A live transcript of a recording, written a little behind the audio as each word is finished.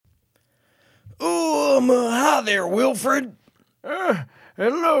Hi there, Wilfred.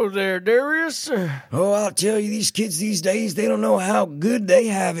 Hello there, Darius. Oh, I'll tell you, these kids these days, they don't know how good they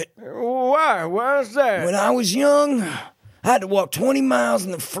have it. Why? Why is that? When I was young, I had to walk 20 miles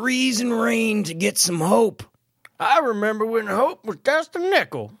in the freezing rain to get some hope. I remember when hope was just a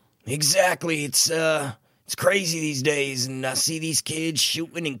nickel. Exactly. It's crazy these days, and I see these kids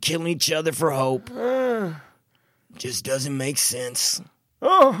shooting and killing each other for hope. Just doesn't make sense.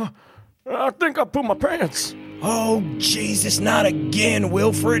 Oh, I think I put my pants. Oh, Jesus, not again,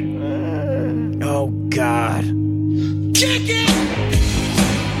 Wilfred. Oh, God. Kick it!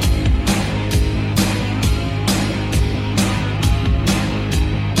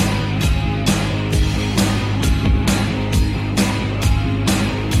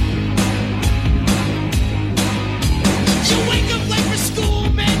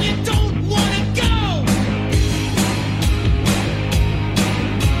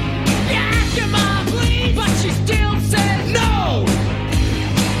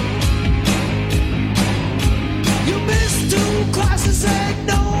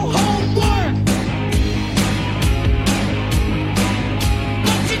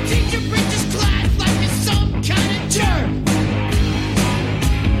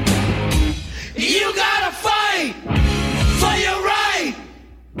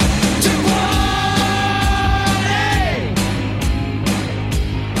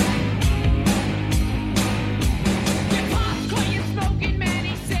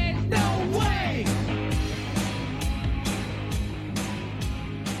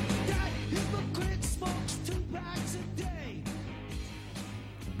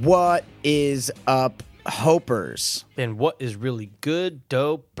 What is up, Hopers? And what is really good,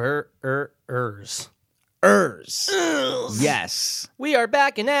 dopers? Yes. We are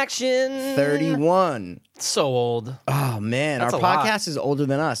back in action. 31. So old. Oh, man. That's our a lot. podcast is older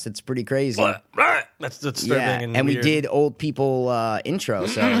than us. It's pretty crazy. That's disturbing. Yeah, and we did old people intro,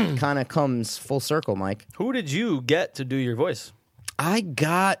 so it kind of comes full circle, Mike. Who did you get to do your voice? I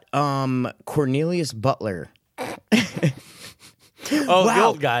got Cornelius Butler. Oh, wow, the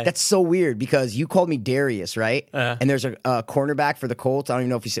old guy. That's so weird because you called me Darius, right? And there's a cornerback for the Colts. I don't even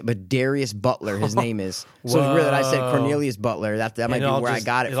know if you said, but Darius Butler, his name is. So it's weird that I said Cornelius Butler. That might be where I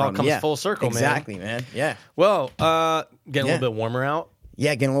got it it from. all comes full circle, exactly, man. Yeah. Well, getting a little bit warmer out.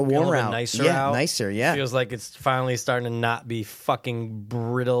 Yeah, getting a little warmer out. Nicer yeah, out. nicer. Yeah. Feels like it's finally starting to not be fucking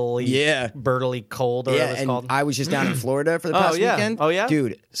brittly, cold or yeah, whatever it's and called. I was just down in Florida for the past weekend. Oh, yeah?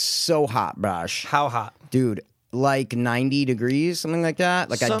 Dude, so hot, Brosh. How hot? Dude, like 90 degrees, something like that.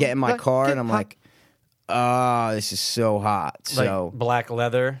 Like I get in my car and I'm like, oh, this is so hot. So Like black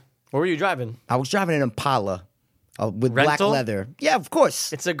leather. Where were you driving? I was driving an Impala with black Rental? leather. Yeah, of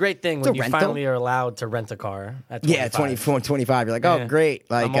course. It's a great thing when you rental. finally are allowed to rent a car at 25. Yeah, 24 and 25. You're like, oh, Yeah. great.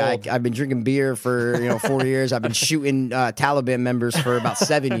 Like, I'm old. I've been drinking beer for 4 years. I've been shooting Taliban members for about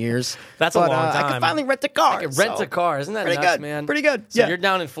 7 years. That's a but, long time. I can finally rent a car. I can rent a car. Isn't that pretty nuts, good, man? Pretty good. So yeah. you're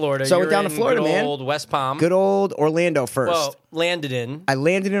down in Florida. So we're you're down in Florida, good man. old West Palm. Good old Orlando first. Well, landed in. I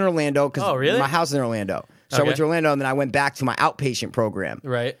landed in Orlando because Oh, really? my house is in Orlando. So I Okay. went to Orlando, and then I went back to my outpatient program.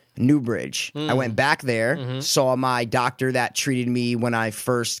 Right. Newbridge. I went back there, saw my doctor that treated me when I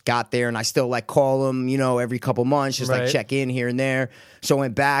first got there, and I still like call him, every couple months, just like Right. check in here and there. So I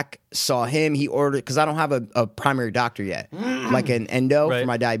went back, saw him. He ordered, because I don't have a primary doctor yet, like an endo Right. for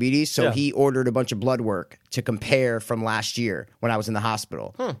my diabetes. So Yeah. he ordered a bunch of blood work to compare from last year when I was in the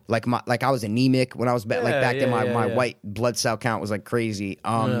hospital. Like I was anemic when I was back then. My white blood cell count was like crazy.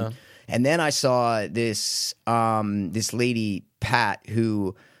 And then I saw this this lady Pat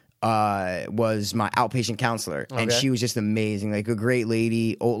who was my outpatient counselor, and Okay. she was just amazing, like a great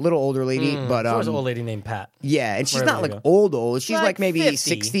lady, little older lady, but There was an old lady named Pat. yeah, and she's Where not did like I go? old. She's Like like maybe 50.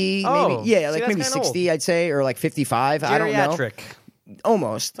 60, Oh, maybe see, like that's maybe kinda 60, old. I'd say, or like 55. I don't know. Geriatric.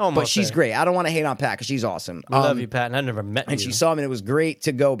 Almost, but Almost she's there. great. I don't want to hate on Pat because she's awesome. We love you, Pat, and I never met you. And she saw me, and it was great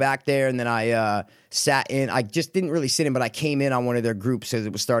to go back there. And then I sat in. I just didn't really sit in, but I came in on one of their groups because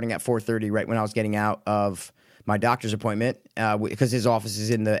it was starting at 4:30, right when I was getting out of my doctor's appointment, because his office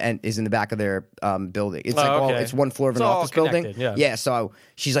is in the back of their building. It's okay. it's one floor of It's an all office building. connected, yeah. So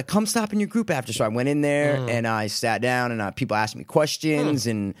she's like, "Come stop in your group after." So I went in there and I sat down, and people asked me questions,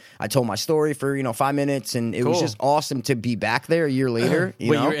 and I told my story for 5 minutes, and it was Cool. just awesome to be back there a year later. You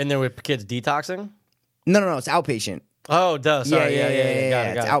Wait, know? you were in there with kids detoxing? No, it's outpatient. Oh, duh. Sorry. Yeah.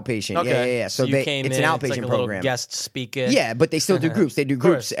 Got It's it. outpatient. Okay. Yeah. So you came it's in, an it's like outpatient a little program. guest speaker. Yeah, but they still do groups. They do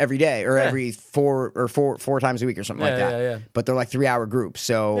groups course. every day or Yeah. every four times a week or something like that. Yeah. But they're like 3-hour groups.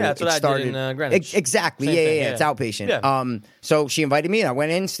 So Yeah, that's what it I started did in Greenwich. Exactly. Same Yeah, thing, yeah. yeah. It's outpatient. Yeah. So she invited me, and I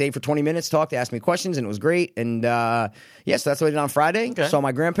went in, stayed for 20 minutes, talked, asked me questions, and it was great. And so that's what I did on Friday. Okay. Saw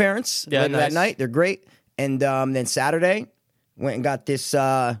my grandparents later that nice. night. They're great. And then Saturday, went and got this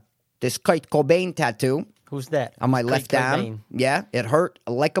Kurt Cobain tattoo Who's that? on my Kurt left Cobain. arm. Yeah, it hurt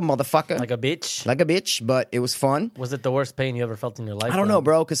like a motherfucker, Like a bitch. like a bitch, but it was fun. Was it the worst pain you ever felt in your life? I don't know,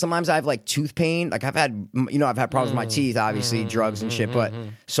 bro, because sometimes I have like tooth pain. Like I've had problems with my teeth, obviously, drugs and shit. But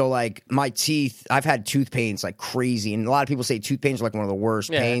so like my teeth, I've had tooth pains like crazy. And a lot of people say tooth pains are like one of the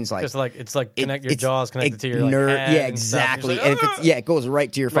worst pains. Like it's like it- your it's- jaws connected to your nerve. like, head Yeah, and stuff. exactly. You're just like, And if it's, it goes right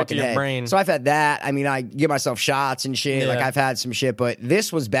to your Right fucking to your head. brain. So I've had that. I mean, I give myself shots and shit. Like Yeah. I've had some shit, but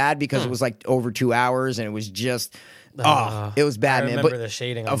this was bad because it was like over 2 hours and it was just. It was bad, I man. remember But the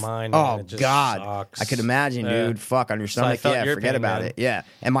shading on mine. Oh man. It just God, sucks. I could imagine, Yeah. dude. Fuck on your I stomach. felt Yeah, your forget pain, about man. it. Yeah,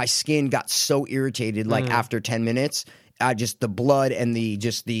 and my skin got so irritated. Like after 10 minutes, I just the blood and the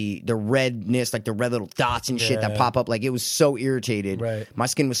redness, like the red little dots and shit that Yeah. pop up. Like it was so irritated. Right. My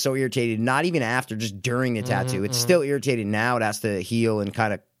skin was so irritated. Not even after, just during the tattoo. It's still irritated now. It has to heal and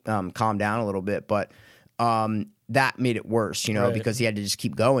kind of calm down a little bit, but. That made it worse, Right. because he had to just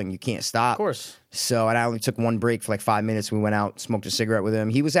keep going. You can't stop. Of course. So, and I only took one break for like 5 minutes. We went out, smoked a cigarette with him.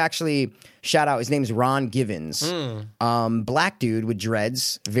 He was actually, shout out, his name's Ron Givens. Black dude with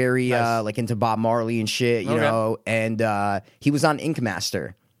dreads, very Nice. like into Bob Marley and shit, you Okay. know. And he was on Ink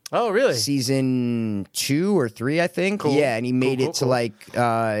Master. Oh, really? Season 2 or 3, I think. Cool. Yeah, and he made Cool, it to cool. like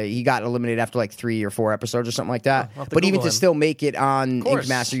he got eliminated after like 3 or 4 episodes or something like that. I'll have to But even Google to him. still make it on course. Ink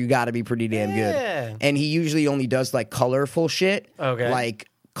Master, you got to be pretty damn Yeah. good. And he usually only does like colorful shit. Okay. Like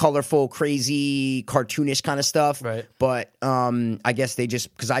colorful, crazy, cartoonish kind of stuff. Right. But I guess they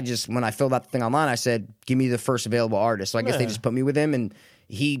just because when I filled out the thing online, I said, "Give me the first available artist." So I guess they Yeah. just put me with him and.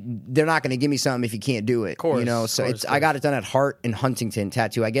 They're not going to give me something if you can't do it. Course, you know, so course, it's I got it done at Hart in Huntington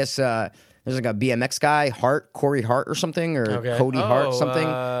Tattoo. I guess there's like a BMX guy, Corey Hart or something, or Okay. Cody Hart something.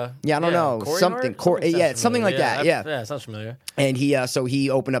 Yeah, I don't know. Corey Something. Hart? Yeah, sounds something like familiar. that. Yeah. Yeah, sounds familiar. And he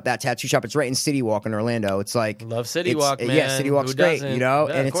opened up that tattoo shop. It's right in City Walk in Orlando. It's like Love City it's- Walk, man. Yeah, City Walk's Who great. doesn't? You know,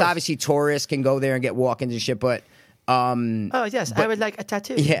 Yeah, and of it's course. obviously tourists can go there and get walk-ins and shit, but. Oh yes, I would like a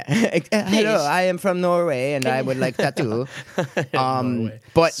tattoo. Yeah, hello. I am from Norway, and I would like tattoo. Norway.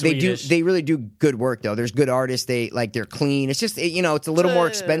 But Swedish. they really do good work though. There's good artists. They're clean. It's just it's a little more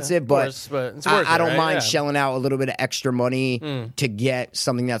expensive, of but, course, but it's worth I it, don't right? mind Yeah. shelling out a little bit of extra money to get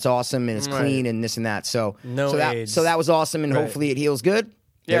something that's awesome and it's Right. clean and this and that. So No AIDS. that was awesome, and Right. hopefully it heals good.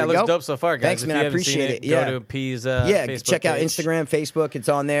 Yeah, There it we looks go. dope so far, guys. Thanks, If man. you I haven't appreciate seen it. Go Yeah. to P's Yeah, Facebook check out page. Instagram, Facebook. It's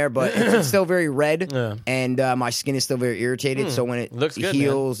on there, but it's still very red, Yeah. and my skin is still very irritated. So when it Looks good,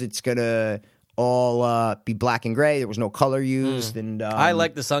 heals, it's gonna all be black and gray. There was no color used, and I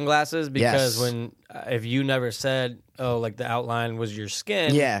like the sunglasses because yes. if you never said, oh, like the outline was your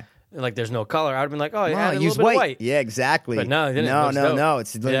skin, Yeah. like there's no color, I'd have been like, oh, you Wow, added a use little bit white. of white. Yeah, exactly. But no, it didn't. It no, looks no, dope. no.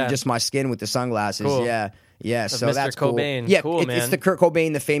 It's literally Yeah. just my skin with the sunglasses. Cool. Yeah. So Mr. that's cool. Cobain. Yeah, Cool, it's man. the Kurt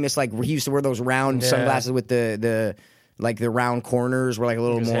Cobain, the famous like he used to wear those round Yeah. sunglasses with the like the round corners were like a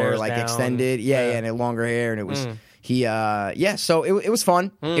little His more hair's like down. extended. Yeah, and longer hair, and it was. So it was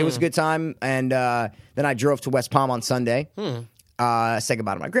fun. It was a good time, and then I drove to West Palm on Sunday. Said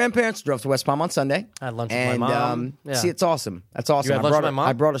goodbye to my grandparents. Drove to West Palm on Sunday. I had lunch with my and, mom. Yeah. See, it's awesome. That's awesome. You had lunch with my mom?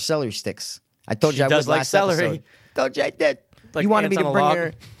 I brought her celery sticks. I told She you I does would like last celery. episode. Told you I did. Like you wanted me ants to on a bring log?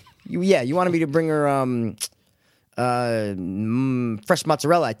 her. You wanted me to bring her fresh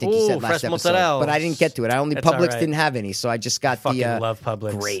mozzarella. I think you Ooh, said last fresh episode, mozzarella. but I didn't get to it. I only It's all Publix right. didn't have any, so I just got Fucking the love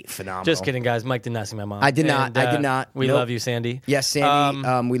Publix. great, phenomenal. Just kidding, guys. Mike did not see my mom. I did not. And, I did not. We Nope. love you, Sandy. Yes,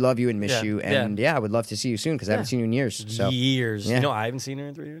 Sandy. We love you and miss yeah, you, yeah. and I would love to see you soon because I haven't seen you in years. So Years. Yeah. You know, I haven't seen her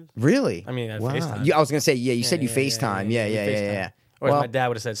in 3 years. really, I mean, I wow. FaceTime. I was gonna say, you said you FaceTime. Yeah. FaceTime. Or as my dad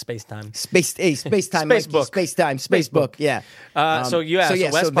would have said, space time. Space time, Spacebook. Space time, Spacebook. Yeah. So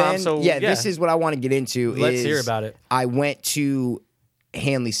West Palm. So yeah, this is what I want to get into. Let's is hear about it. I went to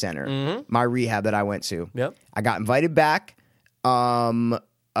Hanley Center, my rehab that I went to. Yep. I got invited back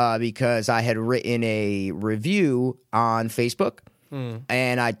because I had written a review on Facebook,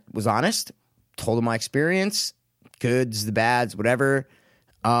 and I was honest, told them my experience, goods, the bads, whatever,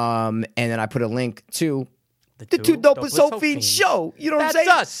 and then I put a link to the Two Dope with Sophie show. You know what I'm saying?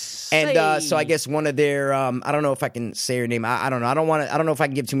 That's us. And so I guess one of their I don't know if I can say her name. I don't know. I don't know if I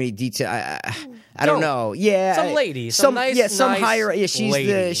can give too many details. I don't know. Yeah, Some lady. Some nice higher. Yeah,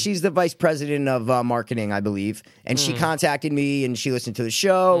 lady. she's the vice president of marketing, I believe. And she contacted me and she listened to the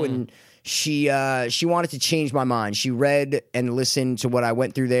show and she wanted to change my mind. She read and listened to what I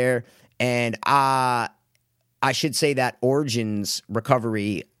went through there, and I should say that Origins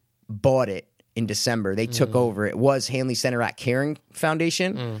Recovery bought it in December. They took over. It was Hanley Center at Caring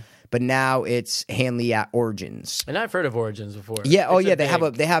Foundation, but now it's Hanley at Origins. And I've heard of Origins before. Yeah. They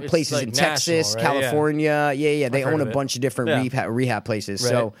have places like in Texas, national, right? California. Yeah. They own a of it. bunch of different rehab places.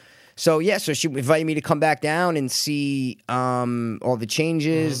 Right. So she invited me to come back down and see all the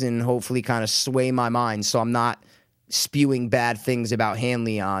changes and hopefully kind of sway my mind, so I'm not spewing bad things about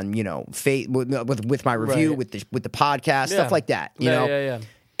Hanley on with my review, with the podcast, stuff like that. You know. Yeah.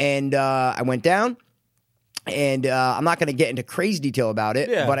 And I went down, and I'm not going to get into crazy detail about it,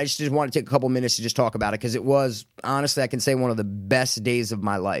 but I just want to take a couple minutes to just talk about it, because it was, honestly, I can say, one of the best days of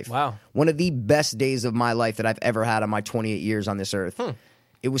my life. Wow. One of the best days of my life that I've ever had on my 28 years on this earth.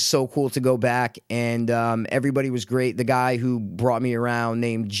 It was so cool to go back, and everybody was great. The guy who brought me around,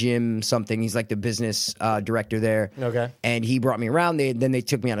 named Jim something, he's like the business director there. Okay. And he brought me around. Then they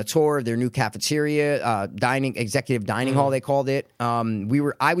took me on a tour of their new cafeteria, executive dining hall, they called it.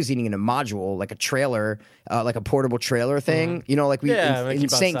 I was eating in a module, like a trailer, like a portable trailer thing. You know, like in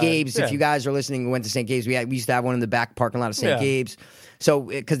St. Gabe's. If you guys are listening and went to St. Gabe's, we used to have one in the back parking lot of St. Gabe's. So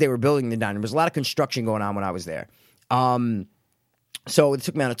because they were building the dining room, there was a lot of construction going on when I was there. So it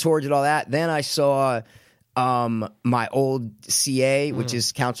took me on a tour, did all that. Then I saw my old CA, which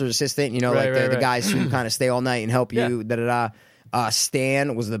is counselor's assistant, the guys who kind of stay all night and help you,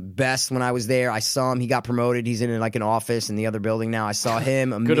 Stan was the best when I was there. I saw him. He got promoted. He's in like an office in the other building now. I saw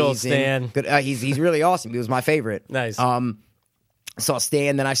him. Amazing. Good old Stan. Good, he's really awesome. He was my favorite. Nice. I saw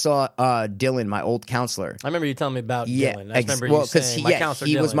Stan, then I saw Dylan, my old counselor. I remember you telling me about Dylan. I remember you saying,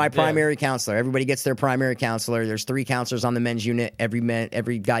 he was my primary counselor. Everybody gets their primary counselor. There's 3 counselors on the men's unit.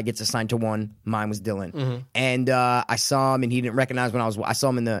 Every guy gets assigned to one. Mine was Dylan. And I saw him, and he didn't recognize I saw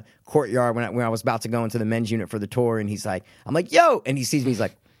him in the courtyard when I was about to go into the men's unit for the tour, and he's like, I'm like, yo! And he sees me, he's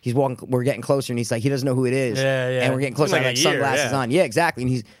like, he's walking, we're getting closer, and he's like, he doesn't know who it is. Yeah. And we're getting closer, I have sunglasses on. Yeah, exactly.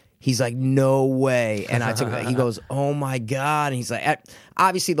 And he's like, no way. And he goes, oh my God. And he's like,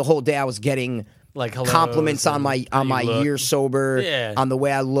 obviously the whole day I was getting like compliments on my year sober, on the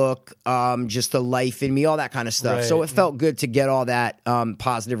way I look, just the life in me, all that kind of stuff. Right. So it felt good to get all that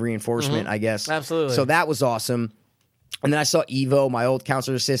positive reinforcement, I guess. Absolutely. So that was awesome. And then I saw Evo, my old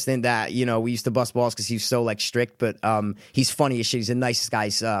counselor assistant, that, we used to bust balls because he's so, strict, but he's funny as shit. He's the nicest guy.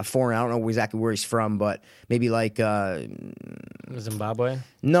 He's foreign. I don't know exactly where he's from, but maybe Zimbabwe?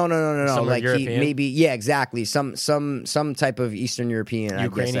 No. Somewhere European? Exactly. Some type of Eastern European,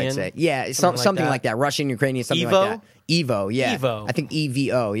 Ukrainian? I guess I'd say. Yeah, something like that. Russian, Ukrainian, something Evo? like that. Evo, yeah. Evo. I think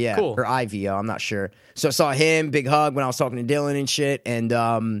EVO, yeah. Cool. Or IVO, I'm not sure. So I saw him, big hug when I was talking to Dylan and shit, and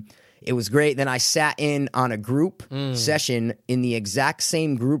it was great. Then I sat in on a group session in the exact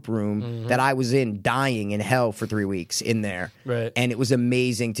same group room that I was in, dying in hell for 3 weeks in there. Right. And it was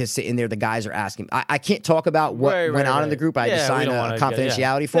amazing to sit in there. The guys are asking. I can't talk about what went on in the group. I had to sign a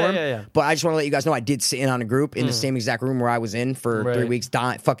confidentiality form. Yeah. But I just want to let you guys know I did sit in on a group in the same exact room where I was in for 3 weeks,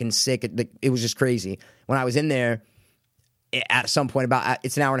 dying, fucking sick. It was just crazy. When I was in there, at some point,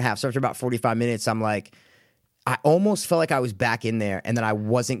 it's an hour and a half. So after about 45 minutes, I'm like, I almost felt like I was back in there and that I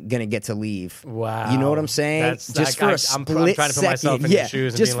wasn't going to get to leave. Wow. You know what I'm saying? I'm trying to put myself in your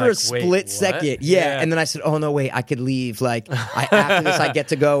shoes and just being for like, a split second. Yeah. And then I said, oh, no, wait, I could leave. After this, I get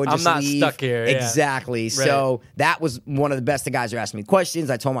to go and just I'm not leave. stuck here. Yeah. Exactly. Right. So that was one of the best. The guys are asking me questions.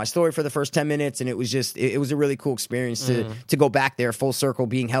 I told my story for the first 10 minutes, and it was just, it was a really cool experience to go back there, full circle,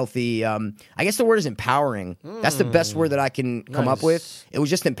 being healthy. I guess the word is empowering. That's the best word that I can come up with. It was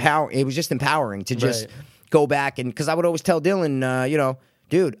just empowering to just go back, and because I would always tell Dylan,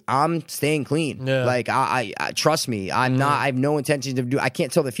 dude, I'm staying clean. Yeah. I trust me. I'm not. I have no intention of I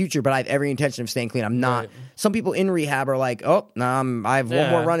can't tell the future, but I have every intention of staying clean. I'm not. Right. Some people in rehab are like, oh, no, I have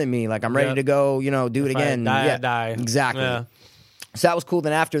one more run in me. Like I'm ready to go. Do it again. I die. Exactly. Yeah. So that was cool.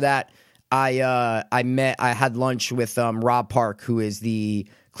 Then after that, I had lunch with Rob Park, who is the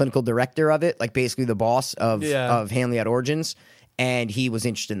clinical director of it, like basically the boss of Hanley at Origins. And he was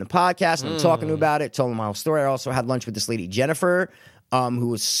interested in the podcast, and I'm talking to him about it, told him my whole story. I also had lunch with this lady, Jennifer, who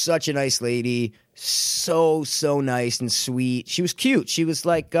was such a nice lady, so nice and sweet. She was cute. She was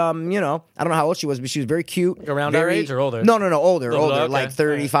like, I don't know how old she was, but she was very cute. Around our age or older? No, older, Okay. like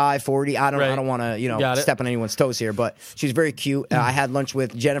 35, 40. I don't want to, step on anyone's toes here, but she was very cute. I had lunch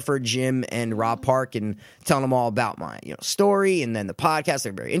with Jennifer, Jim, and Rob Park, and telling them all about my story, and then the podcast.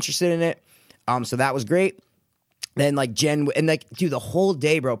 They're very interested in it. So that was great. Then Jen, and dude, the whole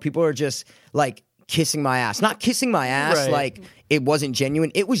day, bro, people are just kissing my ass. Not kissing my ass Right. like it wasn't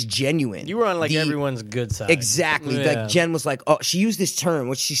genuine. It was genuine. You were on like everyone's good side. Exactly. Yeah. Like Jen was like, oh, she used this term,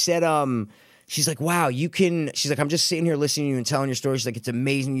 which she said, she's like, wow, she's like, I'm just sitting here listening to you and telling your story. She's like, it's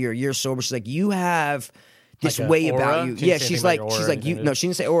amazing. You're a year sober. She's like, you have this Like a way aura? about you. She Yeah. didn't say She's anything like, like aura or you, anything. no, she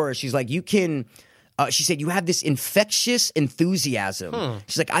didn't say aura. She's like, you can, she said, you have this infectious enthusiasm.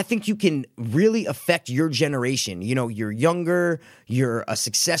 She's like, I think you can really affect your generation. You know, you're younger, you're a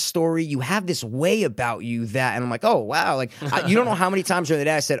success story. You have this way about you that, and I'm like, oh, wow. Like, you don't know how many times during the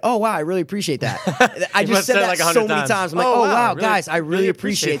day I said, oh, wow, I really appreciate that. I just must said have that like 100 so many times. times. I'm like, Oh, oh, wow, wow, really- guys, I really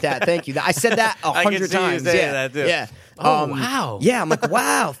appreciate that. Thank you. I said that I can 100 see you times. saying Yeah. that, too. Yeah. Oh, wow. Yeah, I'm like,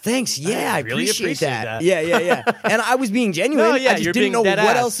 wow, thanks. Yeah, I really appreciate appreciate that. that. Yeah. And I was being genuine. No, yeah, I just you're didn't being know what dead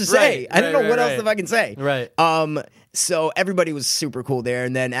ass. else to say. Right, I didn't know right, what right, else if I can say. Right. So everybody was super cool there,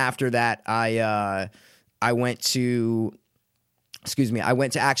 and then after that, I went to. Excuse me. I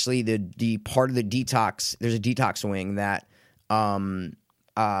went to actually the part of the detox. There's a detox wing that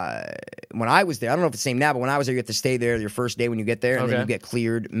when I was there, I don't know if it's the same now, but when I was there, you have to stay there your first day when you get there, and then you get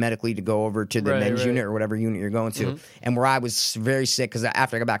cleared medically to go over to the men's unit or whatever unit you're going to. And where I was very sick, because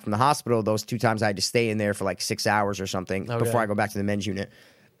after I got back from the hospital, those 2 times I had to stay in there for like 6 hours or something before I go back to the men's unit.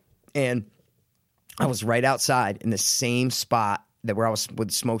 And I was right outside in the same spot that where I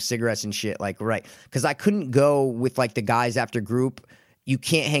would smoke cigarettes and shit, like because I couldn't go with like the guys after group. You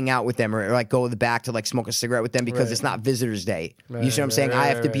can't hang out with them or like go to the back to like smoke a cigarette with them because it's not visitors day. You see what I'm saying? I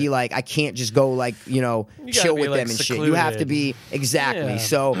have to be like, I can't just go like, chill with them and shit. You have to be exactly.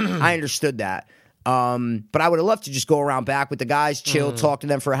 So I understood that. But I would have loved to just go around back with the guys, chill, talk to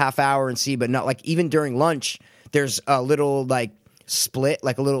them for a half hour and see, but not like even during lunch, there's a little like split,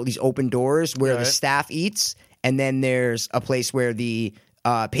 like these open doors where the staff eats. And then there's a place where the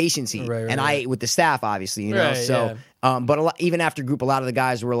patients eat, and I ate with the staff, obviously, you know. So, but even after group, a lot of the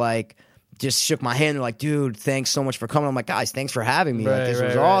guys were like, just shook my hand. They're like, "Dude, thanks so much for coming." I'm like, "Guys, thanks for having me. Like, this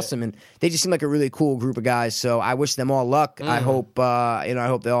was awesome." And they just seem like a really cool group of guys. So I wish them all luck. I hope, I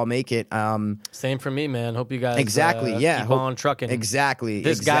hope they all make it. Same for me, man. Hope you guys exactly, keep on trucking. Exactly,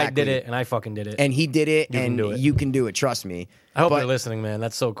 This guy did it, and I fucking did it, and he did it, and you can do it. Trust me. I hope they're listening, man.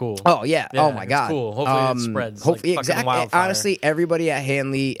 That's so cool. Oh yeah. Oh my god. It's cool. Hopefully it spreads. Hopefully, like exactly. Wildfire. Honestly, everybody at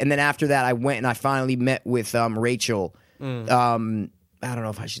Hanley, and then after that, I went and I finally met with Rachel. I don't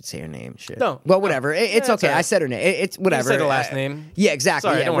know if I should say her name. Shit. No. Well, whatever. It's okay. right. I said her name. It's whatever. say the last name. Yeah, exactly.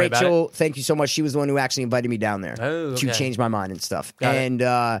 Sorry, yeah, don't worry about Rachel. Thank you so much. She was the one who actually invited me down there Oh, to okay. change my mind and stuff. Got it. And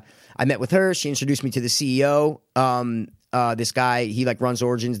I met with her. She introduced me to the CEO. This guy, he like runs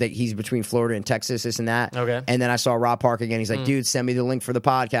Origins. That he's between Florida and Texas, this and that. Okay. And then I saw Rob Park again. He's like, dude, send me the link for the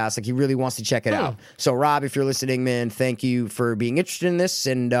podcast. Like, he really wants to check it out. So, Rob, if you're listening, man, thank you for being interested in this,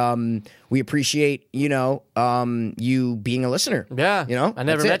 and we appreciate you being a listener. Yeah. I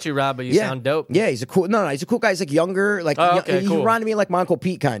never That's met it. you, Rob, but you sound dope. Yeah, he's a cool. No, he's a cool guy. He's like younger. Like, Oh, okay, he cool. reminded me of like my Uncle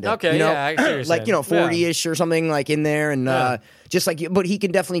Pete, kind of. Okay, yeah, I see what you're like saying. 40ish or something, like in there, and Yeah. just like, but he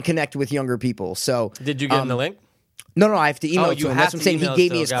can definitely connect with younger people. So, Did you give him the link? No, I have to email Oh, it to you him. have That's what I'm to saying. He email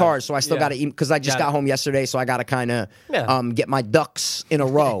gave me still. his Got card, it. so I still Yeah. got to because I just Got got it. home yesterday, so I got to kind of Yeah. get my ducks in a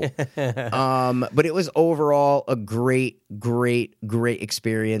row. But it was overall a great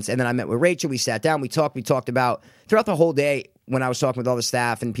experience. And then I met with Rachel. We sat down. We talked about throughout the whole day. When I was talking with all the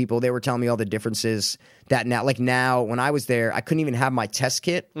staff and people, they were telling me all the differences that now when I was there, I couldn't even have my test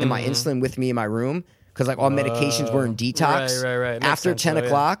kit and my insulin with me in my room because like all medications were in detox. Right. Makes After sense, 10 though, yeah.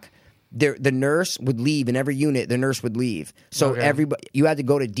 o'clock. The nurse would leave in every unit. The nurse would leave, so everybody you had to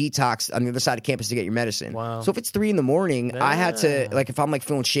go to detox on the other side of campus to get your medicine. Wow. So if it's 3 a.m, I had to like if I'm like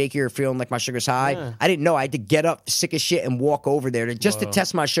feeling shaky or feeling like my sugar's high, I didn't know. I had to get up sick as shit and walk over there to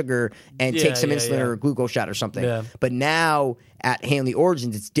test my sugar and take some insulin or a glucose shot or something. Yeah. But now at Hanley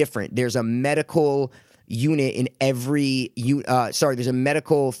Origins, it's different. There's a medical unit in every there's a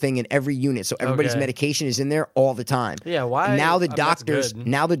medical thing in every unit, so everybody's Okay. medication is in there all the time. Yeah, why? Now the That's doctors good.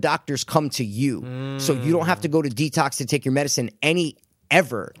 now the doctors come to you, so you don't have to go to detox to take your medicine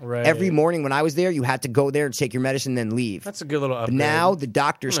ever. Right. Every morning when I was there, you had to go there and take your medicine, then leave. That's a good little But upgrade. now the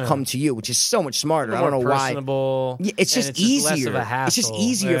doctors come to you, which is so much smarter. I don't know why. Personable, Yeah, it's and just less easier. of a hassle. It's just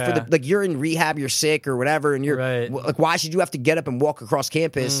easier for the like you're in rehab, you're sick or whatever, and you're Right. like, why should you have to get up and walk across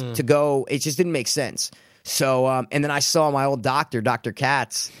campus to go? It just didn't make sense. So, and then I saw my old doctor, Dr.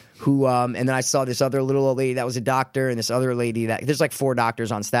 Katz, who, and then I saw this other little old lady that was a doctor, and this other lady that there's like 4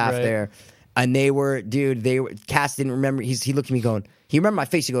 doctors on staff Right. there, and Katz didn't remember. He looked at me going, he remembered my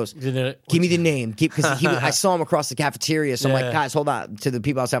face. He goes, Didn't- give me the name, because I saw him across the cafeteria. So I'm Yeah. like, guys, hold on. To the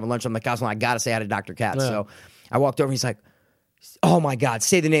people I was having lunch, I'm like, guys, I gotta say hi to Dr. Katz. Yeah. So I walked over. He's like, oh my God,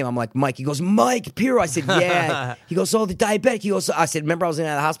 say the name. I'm like, Mike. He goes, Mike Pirro. I said, yeah. He goes, oh, the diabetic. He goes, I said, remember I was in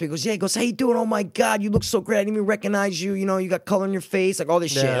the hospital. He goes, yeah. He goes, how you doing? Oh my God, you look so great. I didn't even recognize you. You know, you got color in your face, like all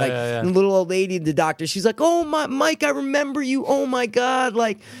this shit. Like the little old lady, the doctor, she's like, oh my, Mike, I remember you. Oh my God,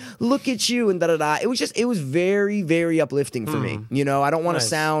 like, look at you and da-da-da. It was very, very uplifting for me. You know, I don't want to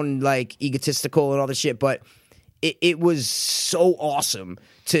sound like egotistical and all this shit, but it was so awesome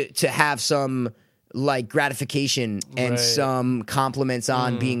to have some like gratification and some compliments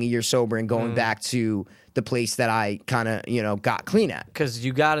on being a year sober and going back to the place that I kind of, you know, got clean at. Because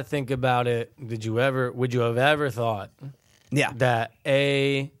you got to think about it. Would you have ever thought that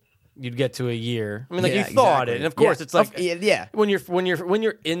you'd get to a year? I mean, like you thought it, and of course it's like when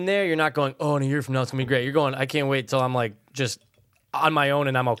you're in there, you're not going, oh, in a year from now it's gonna be great. You're going, I can't wait till I'm like just on my own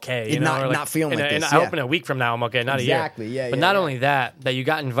and I'm okay. You know? Not feeling like this. And I hope in a week from now I'm okay, not a year. Exactly, But not only that you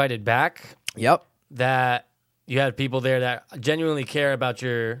got invited back. Yep. That you had people there that genuinely care about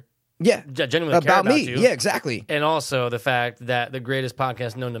your... genuinely about care about me. you. Yeah, exactly. And also the fact that the greatest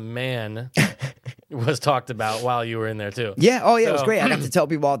podcast known to man was talked about while you were in there too. Yeah, oh yeah, it was great. I got to tell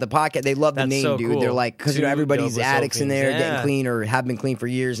people about the podcast. They love the name, so dude. Cool. They're like, because everybody's addicts in there getting clean or have been clean for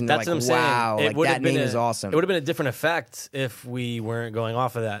years, and they're like, wow, like that name is awesome. It would have been a different effect if we weren't going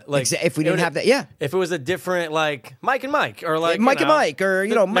off of that. Like if we didn't have that, If it was a different like Mike and Mike or like Mike and Mike or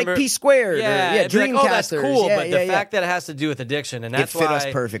Mike P Squared, Dreamcasters. Like, oh, that's cool. But the fact that it has to do with addiction, and that's it fit why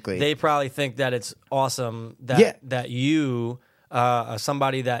us perfectly. They probably think that it's awesome that you.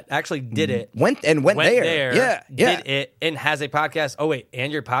 Somebody that actually did it went there. Did it and has a podcast. Oh wait,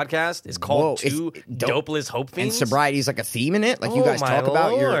 and your podcast is called Two Dopeless Hope Fiends. And sobriety is like a theme in it. Like you guys talk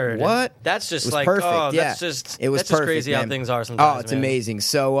about your what? That's just like perfect. That's just crazy man. How things are sometimes. Oh, it's amazing.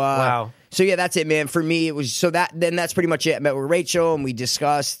 So wow. So yeah, that's it, man. For me, it was that's pretty much it. I met with Rachel and we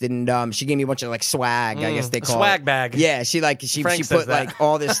discussed, and she gave me a bunch of like swag. I guess they call swag it. bag. Yeah, she put like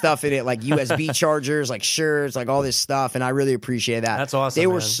all this stuff in it, like USB chargers, like shirts, like all this stuff, and I really appreciate that. That's awesome. They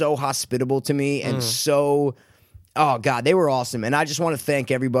were so hospitable to me and so. Oh God, they were awesome, and I just want to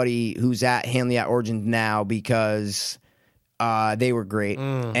thank everybody who's at Hanley at Origins now because. They were great,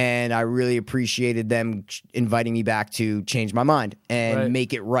 and I really appreciated them inviting me back to change my mind and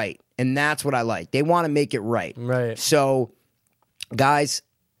make it right. And that's what I like. They want to make it right. Right. So, guys,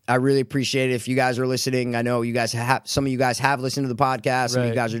 I really appreciate it. If you guys are listening, I know you guys some of you guys have listened to the podcast. Some of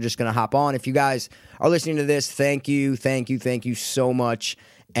you guys are just going to hop on. If you guys are listening to this, thank you so much.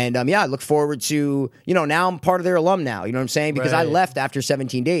 And I look forward to, now I'm part of their alum now, you know what I'm saying? Because I left after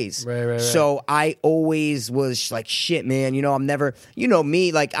 17 days. Right. So I always was like, shit, man, I'm never,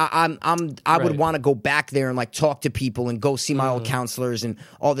 me, like I would want to go back there and like talk to people and go see my old counselors and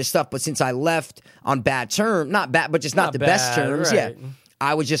all this stuff. But since I left on bad terms, not bad, but just not the best terms. Right. Yeah.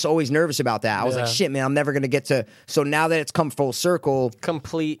 I was just always nervous about that. I was like, shit, man, I'm never going to get to. So now that it's come full circle.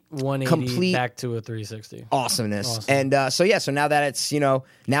 Complete 180 back to a 360. Awesomeness. Awesome. And so now that it's, now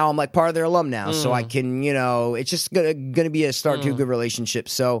I'm like part of their alum now. So I can, it's just going to be a start to a good relationship.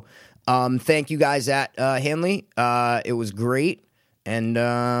 So thank you guys at Hanley. It was great.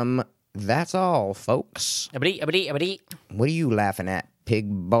 And that's all, folks. What are you laughing at,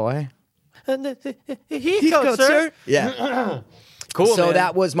 pig boy? Heathcote, sir. Yeah. Cool. So man.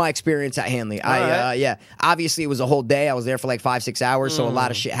 that was my experience at Hanley. Obviously it was a whole day. I was there for like 5-6 hours, so a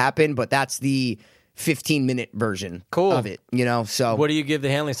lot of shit happened. But that's the 15-minute version of it. So what do you give the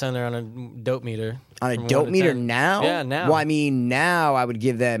Hanley Center on a dope meter? On a dope meter now? Yeah, now. Well, I mean, now I would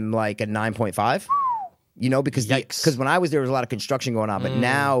give them like a 9.5. Because when I was there was a lot of construction going on, but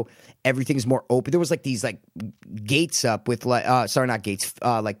now everything's more open. There was like these like gates up with like not gates,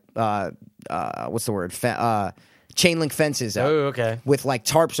 what's the word? Chain link fences up. Oh, okay. With like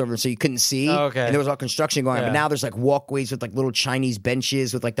tarps over them so you couldn't see. Oh, okay. And there was all construction going on. But now there's like walkways with like little Chinese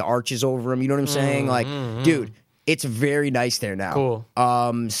benches with like the arches over them. You know what I'm saying? Like, dude, it's very nice there now. Cool.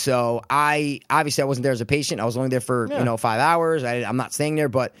 So I wasn't there as a patient. I was only there for 5 hours. I'm not staying there,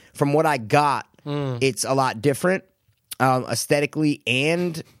 but from what I got, it's a lot different, aesthetically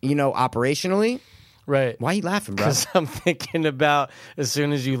and operationally. Right. Why are you laughing, bro? Because I'm thinking about as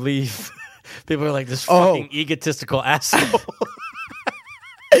soon as you leave. People are like, this fucking egotistical asshole.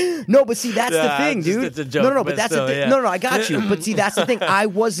 No, but see, that's the thing, dude. It's a joke, no, but that's the thing. Yeah. No, I got you. But see, that's the thing. I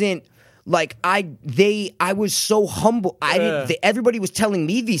wasn't like I was so humble. I didn't. Everybody was telling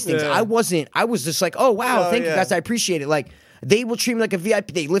me these things. I wasn't. I was just like, oh wow, thank you guys. I appreciate it. Like They will treat me like a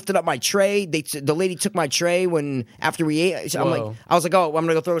VIP. They lifted up my tray. The lady took my tray after we ate. I was like, oh, I'm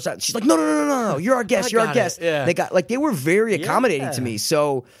gonna go throw this out. She's like, no. You're our guest. You're our guest. Yeah. They were very accommodating to me.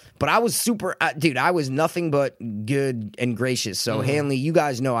 So, but I was super, dude. I was nothing but good and gracious. So Hanley, you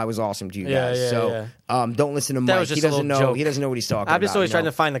guys know I was awesome to you guys. Don't listen to Mike. He doesn't know. Joke. He doesn't know what he's talking about. I'm just always trying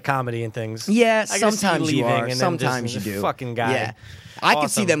to find the comedy in things. Yeah, sometimes you are. Sometimes you do. Fucking guy. Yeah. I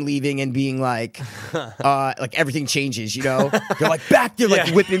could see them leaving and being like everything changes, you know? They're like back there,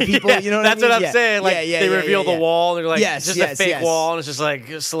 like whipping people, you know what I mean? That's what I'm saying. Like, they reveal the wall, and they're like, it's just a fake wall, and it's just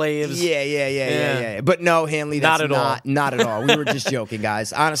like slaves. Yeah. But no, Hanley, that's not at all. We were just joking,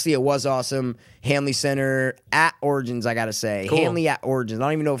 guys. Honestly, it was awesome. Hanley Center at Origins, I gotta say. Cool. Hanley at Origins. I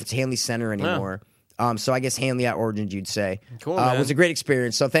don't even know if it's Hanley Center anymore. So I guess Hanley at Origins, you'd say. Cool, man. It was a great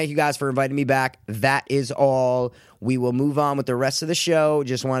experience. So thank you guys for inviting me back. That is all. We will move on with the rest of the show.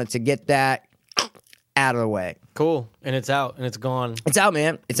 Just wanted to get that out of the way. Cool. And it's out. And it's gone. It's out,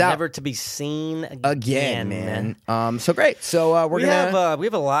 man. It's out. Never to be seen again, man. So great. So we have a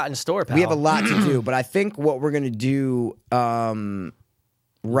lot in store, pal. We have a lot to do. But I think what we're going to do now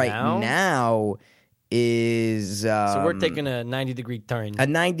is so we're taking a 90-degree turn. A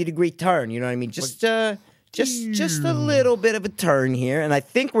 90-degree turn, you know what I mean? Just a little bit of a turn here, and I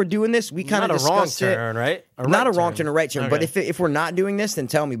think we're doing this. We kind of discussed it. Not a wrong turn, right? Not a wrong turn, a right turn. Okay. But if we're not doing this, then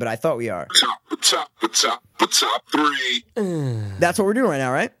tell me. But I thought we are. Top three. That's what we're doing right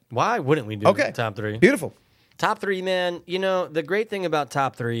now, right? Why wouldn't we do top three? Beautiful. Top three, man. You know the great thing about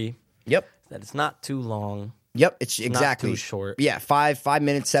top three. Yep. Is that it's not too long. Yep. It's exactly not too short. Yeah, 5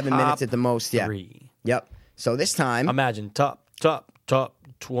 minutes, 7 minutes at the most. Yeah. 3. Yep. So this time, imagine top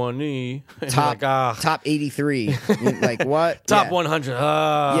 20. Top 83. Like what? Top 100.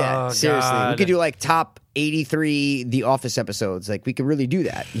 Yeah, seriously. God. We could do like top 83 The Office episodes. Like we could really do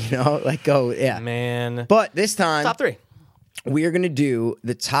that, you know? Like go, yeah. Man. But this time, top 3. We are going to do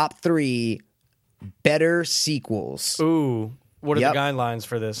the top 3 better sequels. Ooh. What are the guidelines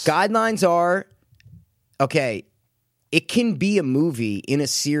for this? Guidelines are, okay, it can be a movie in a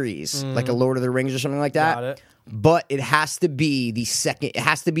series, like a Lord of the Rings or something like that. Got it. But it has to be it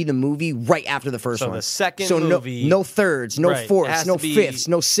has to be the movie right after the first one. So the second movie. No thirds, no fourths, no fifths,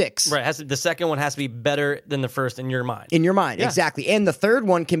 no sixths. Right. The second one has to be better than the first in your mind. In your mind, exactly. And the third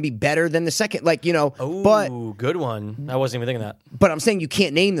one can be better than the second. Like, you know. Ooh, good one. I wasn't even thinking that. But I'm saying you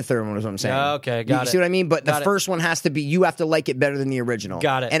can't name the third one, is what I'm saying. Okay, got it. You see what I mean? But the first one has to be, you have to like it better than the original.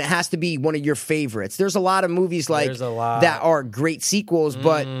 Got it. And it has to be one of your favorites. There's a lot of movies that are great sequels,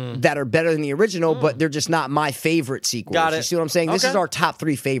 but that are better than the original, but they're just not my favorite sequels. Got it. You see what I'm saying? This is our top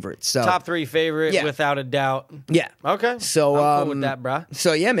 3 favorites. So top 3 favorite, without a doubt. Yeah. Okay. So I'm cool with that, bruh.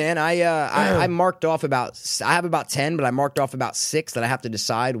 So yeah, man, I marked off I have about 10, but I marked off about 6 that I have to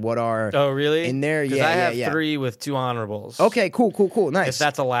decide what are in there. Yeah, I have 3 with 2 honorables. Okay, cool. Nice. If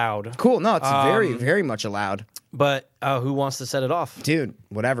that's allowed. Cool. No, it's very, very much allowed. But who wants to set it off? Dude,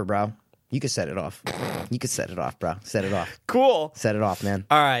 whatever, bro. You can set it off. You can set it off, bro. Set it off. Cool. Set it off, man.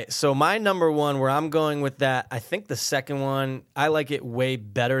 All right. So my number 1, where I'm going with that, I think the second one, I like it way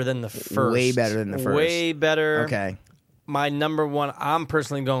better than the first. Way better than the first. Way better. Okay. My number 1, I'm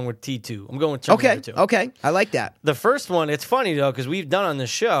personally going with T2. I'm going with Terminator 2. Okay. I like that. The first one, it's funny, though, because we've done on the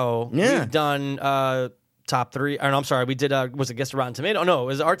show, we've done top 3. Or, no, I'm sorry. We did, was it Guess the Rotten Tomato? Oh, no, it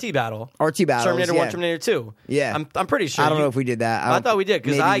was RT Battle. RT Battle. Terminator 1, Terminator 2. Yeah. I'm pretty sure. I don't know if we did that. I thought we did,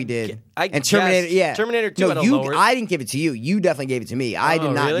 because we did. And Terminator, Terminator 2 I didn't give it to you. You definitely gave it to me. I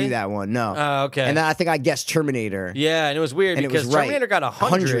did not do that one. No. Okay. And then I think I guessed Terminator. Yeah, and it was weird because Terminator got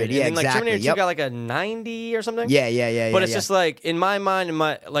 100. Yeah, and then, exactly. Terminator 2 got like a 90 or something. Yeah. But it's just like, in my mind,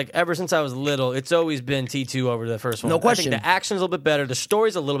 ever since I was little, it's always been T2 over the first one. No question. I think the action's a little bit better. The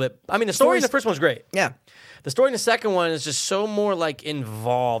story's a little bit. I mean, the story in the first one's great. Yeah. The story in the second one is just so more like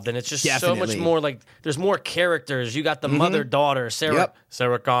involved, and it's just so much more like there's more characters. You got the mother daughter Sarah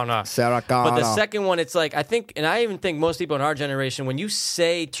Connor. But the second one, it's like I think, and I even think most people in our generation, when you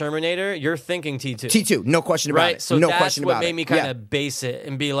say Terminator, you're thinking T2. T2, no question about it. So no that's question what about made me kind of base it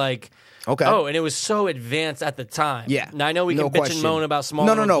and be like. Okay. Oh, and it was so advanced at the time. Yeah. Now I know we can bitch and moan about small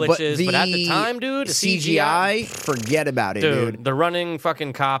glitches, but at the time, dude, the CGI, forget about it, dude. The running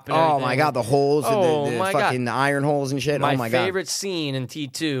fucking cop and everything. Oh my god, the holes and the fucking iron holes and shit. My my god. favorite scene in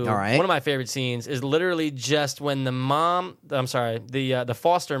T2, all right. One of my favorite scenes is literally just when the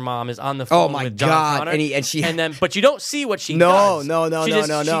foster mom is on the phone with John Connor. But you don't see what she does.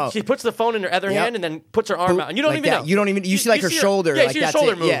 No. She puts the phone in her other hand and then puts her arm out. And you don't even know. You see like her shoulder. Yeah, you see her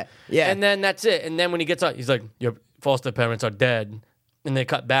shoulder move. Yeah. And then that's it. And then when he gets up, he's like, your foster parents are dead. And they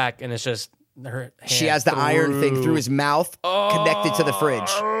cut back, and it's just she has the iron thing through his mouth connected to the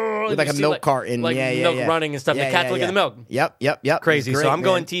fridge. With like a milk carton. Like milk running and stuff. The cat look at the milk. Yep. Crazy. Great, so I'm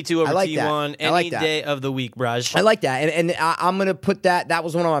going T2 over T1 any that. day of the week, Braj. I like that. And I'm going to put that. That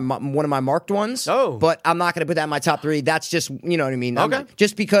was one of my marked ones. Oh. But I'm not going to put that in my top 3. That's just, you know what I mean? Okay.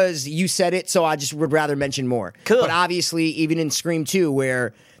 Just because you said it, so I just would rather mention more. Cool. But obviously, even in Scream 2,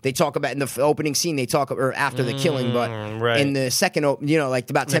 where they talk about in the opening scene, they talk, or after the killing, but in the second, like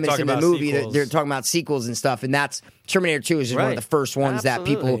about 10 minutes into the movie, they're talking about sequels and stuff. And that's Terminator 2 is just one of the first ones that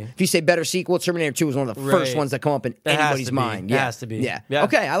people, if you say better sequel, Terminator 2 is one of the first ones that come up in anybody's mind. It has to be. Yeah.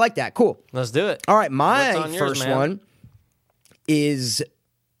 Okay, I like that. Cool. Let's do it. All right, my first one is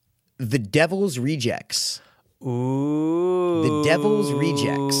The Devil's Rejects. Ooh. The Devil's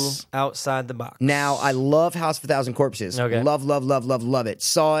Rejects. Outside the box. Now, I love House of a Thousand Corpses. Okay. Love it.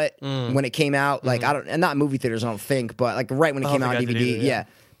 Saw it when it came out. Like, not movie theaters, I don't think, but like right when it came out on DVD. Yeah.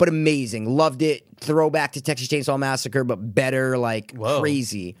 But amazing. Loved it. Throwback to Texas Chainsaw Massacre, but better, like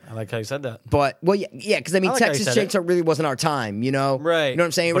crazy. I like how you said that. But, yeah, because I mean, Texas Chainsaw really wasn't our time, you know? Right. You know what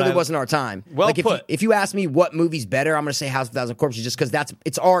I'm saying? It really wasn't our time. Well like, put. If you ask me what movie's better, I'm going to say House of a Thousand Corpses just because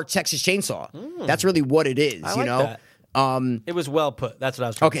it's our Texas Chainsaw. That's really what it is, I you know? That. It was well put. That's what I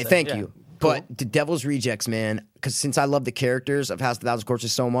was trying to say. Okay, thank you. Cool. But The Devil's Rejects, man, because since I love the characters of House of a Thousand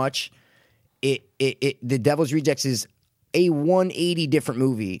Corpses so much, The Devil's Rejects is a 180 different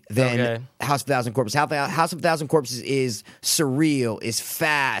movie than House of a Thousand Corpses. House of a Thousand Corpses is surreal, is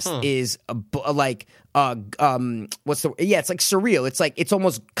fast, is like what's the it's like surreal. It's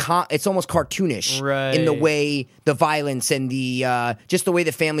almost cartoonish in the way the violence and the just the way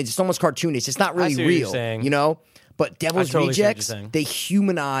the family. It's almost cartoonish. It's not really real, you know. But Devil's Rejects, they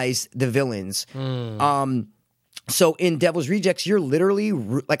humanize the villains. So in Devil's Rejects, you're literally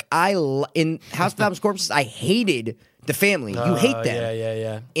like in House of a Thousand Corpses, I hated the family. You hate them.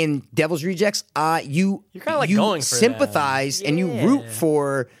 Yeah. In Devil's Rejects, you're kind of like going for sympathize and you root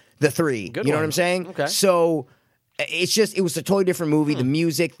for the 3. Good you know one. what I'm saying? Okay. So it was a totally different movie. The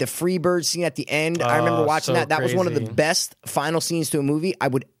music, the Freebird scene at the end. I remember watching that. That was one of the best final scenes to a movie I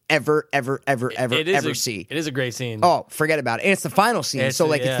would ever see. It is a great scene. Oh, forget about it. And it's the final scene. It's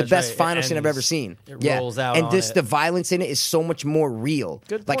the best final scene I've ever seen. It rolls out. And the violence in it is so much more real.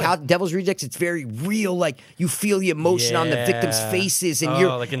 Good point. Like how Devil's Rejects, it's very real. Like you feel the emotion on the victims' faces and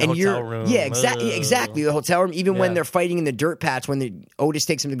you're like in the hotel room. Yeah, exactly. The hotel room. Even when they're fighting in the dirt patch, when Otis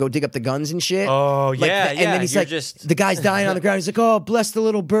takes him to go dig up the guns and shit. Oh, like, yeah. And then he's like, the guy's dying on the ground. He's like, oh, bless the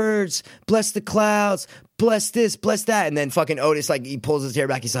little birds, bless the clouds, bless this, bless that. And then fucking Otis, like, he pulls his hair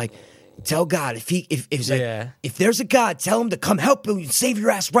back. He's like, tell God if there's a God, tell him to come help you and save your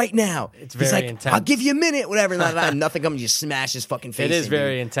ass right now. It's very intense. I'll give you a minute, whatever. And nothing comes, you smash his fucking face. It is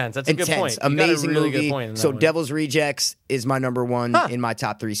very intense. That's a good point. Amazing really movie. Good point So Devil's Rejects is my number 1 in my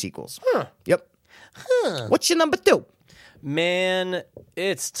top 3 sequels. Yep. What's your number 2? Man,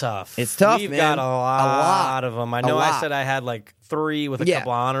 it's tough. It's tough. We've man. got a lot of them. I know I said I had like 3 with a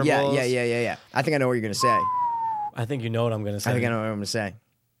couple honorables. Yeah. I think I know what you're gonna say. I think you know what I'm gonna say. I think I know what I'm gonna say.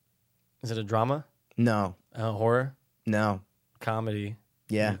 Is it a drama? No. Horror? No. Comedy?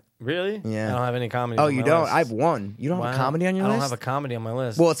 Yeah. Really? Yeah. I don't have any comedy. Oh, on you my don't? list. I have one. You don't have a comedy on your list? I don't have a comedy on my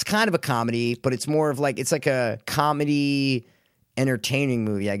list. Well, it's kind of a comedy, but it's more of like it's like a comedy entertaining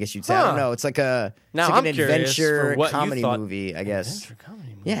movie, I guess you'd say. I don't know. It's like an adventure comedy movie, I guess. Adventure comedy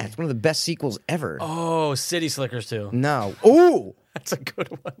movie. Yeah, it's one of the best sequels ever. Oh, City Slickers 2. No. Ooh. That's a good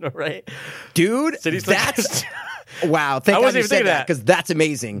one, right? Dude, City Slickers. Wow. Thank God you said that because that's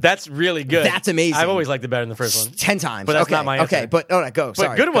amazing. That's really good. That's amazing. I've always liked it better than the first one. 10 times. But that's not my answer. Okay, but all right, go. Sorry.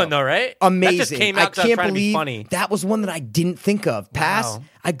 But good one though, right? Amazing. That just came out because I was trying to be funny. That was one that I didn't think of. Pass. Wow.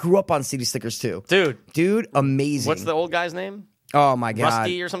 I grew up on City Slickers too. Dude, amazing. What's the old guy's name? Oh my God,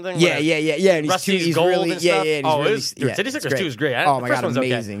 Rusty or something? Yeah. And Rusty's gold really, and stuff. Yeah, City Slickers 2 is great. Oh my God,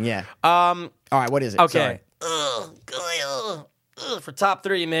 amazing. Yeah. All right, what is it? Okay. For top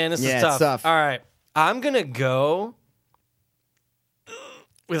 3, man, this is tough. It's tough. All right, I'm gonna go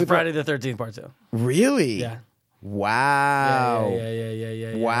with Friday the 13th Part 2. Really? Yeah. Wow.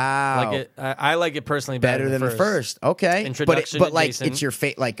 Yeah. Wow. Like it, I like it personally better than the first. Okay. Introduction but like Jason. it's your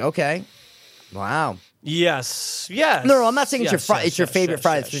like okay. Wow. Yes. No, I'm not saying it's your favorite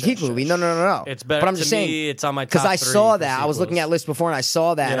Friday the 13th movie. No. It's better. But I'm just saying me, it's on my top because I 3 saw that. I was looking at lists before and I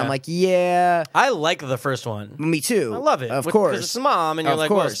saw that and I'm like, yeah. I like the first one. Me too. I love it. Of course. Because it's Mom and you're like,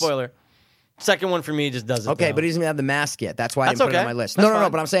 well, spoiler. Second one for me just does it. Okay, though. but he doesn't even have the mask yet. That's why I didn't put it on my list. That's No,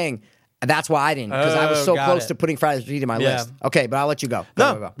 fine. but I'm saying that's why I didn't because I was so close to putting Friday the 13th in my list. Okay, but I'll let you go.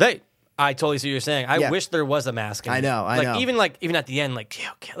 Go. I totally see what you're saying. I wish there was a mask. I know. Even at the end, like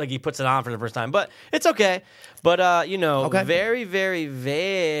he puts it on for the first time, but it's okay. But very, very,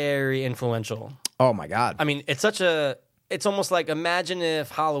 very influential. Oh my God! I mean, it's almost like imagine if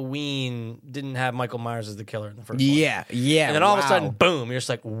Halloween didn't have Michael Myers as the killer in the first one. Yeah. And then all of a sudden, boom, you're just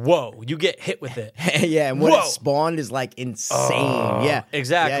like, whoa, you get hit with it. And what it spawned is like insane. Yeah.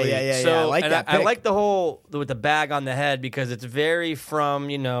 Exactly. Yeah. So, I like that pick. I like the whole with the bag on the head because it's very from,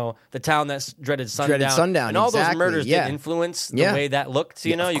 the town that's dreaded sundown. And all those murders did influence the way that looked,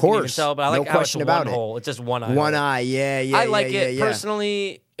 you can even tell. But I like how it's one hole. It's just one eye. One eye, yeah. I like it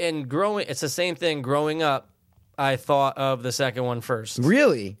personally. And growing, it's the same thing growing up. I thought of the second one first.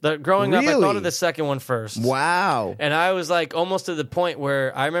 Really? Growing up, I thought of the second one first. Wow. And I was like almost to the point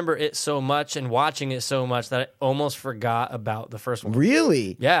where I remember it so much and watching it so much that I almost forgot about the first one.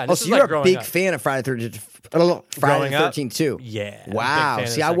 Really? Yeah. So you're a big fan of Friday the 13th too? Yeah. Wow.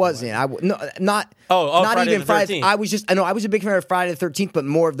 See, I wasn't. Not Friday even the Friday. 13th. I was a big fan of Friday the 13th, but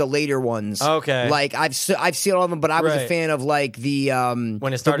more of the later ones. Okay. Like I've seen all of them, but I was a fan of like the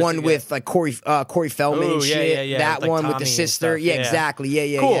when it started the one with like Corey Feldman and shit. Yeah. That like one Tommy with the sister. Yeah, exactly.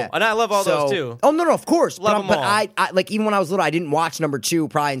 Yeah. Cool. And I love all those too. Oh no, of course. Love them all. I like even when I was little, I didn't watch number 2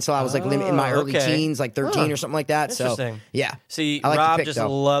 probably until I was like in my early teens, like 13 or something like that. Interesting. So yeah. See, Rob just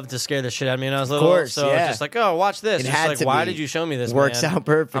loved to scare the shit out of me when I was little. Of course, so it's just like, oh, watch this. It just had like, to why be. did you show me this? Works man? out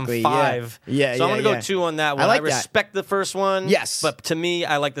perfectly. I'm 5. Yeah. So I'm gonna go 2 on that one. I like respect the first one. Yes. But to me,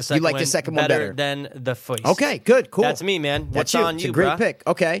 I like the second one. You like the second one better than the first. Okay, good, cool. That's me, man. What's on you, It's a great bruh? pick.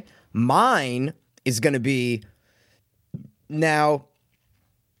 Okay. Mine is going to be now.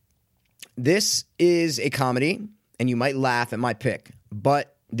 This is a comedy, and you might laugh at my pick,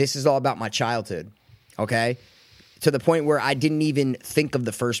 but this is all about my childhood. Okay. To the point where I didn't even think of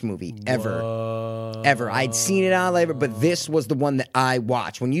the first movie ever. I'd seen it on later, but this was the one that I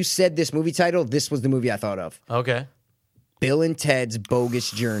watched. When you said this movie title, this was the movie I thought of. Okay. Bill and Ted's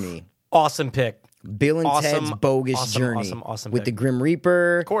Bogus Journey. Awesome pick. Bill and Ted's Bogus Journey. Awesome with pick. the Grim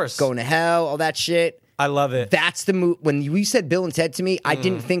Reaper. Of course. Going to hell, all that shit. I love it. That's the movie. When you said Bill and Ted to me, I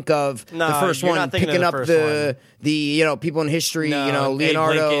didn't think of the first one picking up the people in history,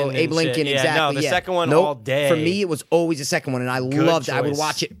 Leonardo, Abe Lincoln, shit. exactly. No, the second one all day. For me, it was always the second one, and I loved it. I would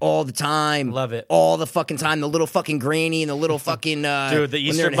watch it all the time. Love it. All the fucking time. The little fucking granny and the little fucking dude, the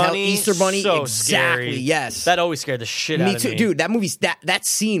Easter Bunny. Easter Bunny, so exactly. Scary. Yes, that always scared the shit out of me. Me too, dude. That movie's that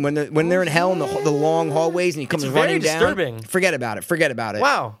scene when they're in hell in the long hallways and he comes running down. Disturbing. Forget about it.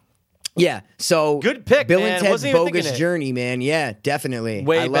 Wow. Yeah, so good pick, Bill man. and Ted's Bogus Journey, man. Yeah, definitely.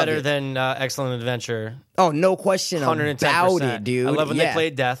 Way better than Excellent Adventure. Oh, no question 110%. about it, dude. I love when they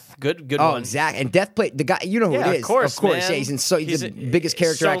played Death. Good one. Oh, exactly. And Death played the guy. You know who it is, of course. Man. Yeah, he's the biggest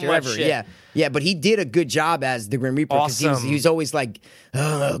character actor ever. Shit. Yeah. But he did a good job as the Grim Reaper because he was always like,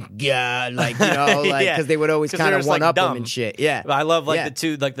 oh god, because they would always kind of one up him and shit. Yeah, I love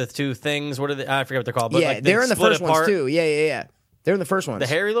the two things. What are they? I forget what they're called. But they're in the first ones too. Yeah. They're in the first ones. The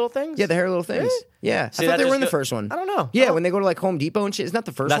hairy little things? Yeah, the hairy little things. Really? Yeah. I thought they were in the first one. I don't know. Yeah, when they go to like Home Depot and shit. Isn't that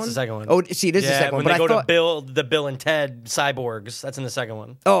the first one? That's the second one. Oh, see, this is the second one. When they go to the Bill and Ted cyborgs. That's in the second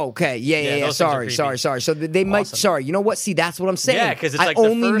one. Oh, okay. Yeah. Sorry. So they might. Sorry. You know what? See, that's what I'm saying. Yeah, because I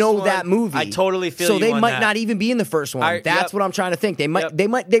only know that movie. I totally feel so you they on might that. not even be in the first one. That's what I'm trying to think. They might.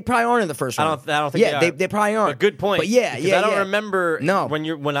 They probably aren't in the first one. I don't think. Yeah, they probably aren't. But good point. But yeah. I don't remember. No.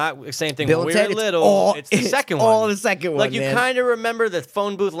 Same thing. Bill When we and were Ted, little, it's the second one. All the second one. Like you kind of remember the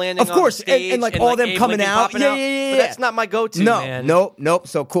phone booth landing. Of course, stage and like all them Abe coming Lincoln out. Yeah. But that's not my go-to, man. Nope.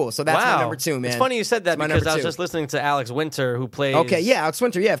 So cool. So that's my number 2, man. It's funny you said that because I was just listening to Alex Winter, who plays. Okay, yeah, Alex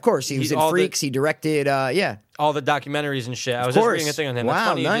Winter. Yeah, of course. He was in Freaks. He directed. All the documentaries and shit. I was just reading a thing on him. Wow, that's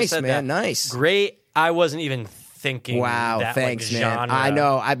funny nice, you just said man. That. Nice. Great. I wasn't even thinking. Wow, that, thanks, like, man. genre. I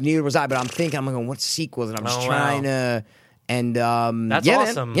know. Neither was I, but I'm thinking. I'm going, what sequels? And I'm just trying to. And that's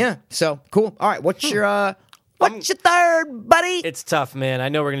awesome. Man. Yeah. So cool. All right. What's your third, buddy? It's tough, man. I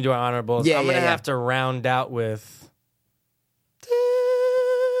know we're gonna do our honorables. I'm gonna have to round out with.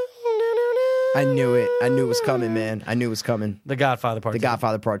 I knew it. I knew it was coming, man. I knew it was coming. The Godfather Part 2. The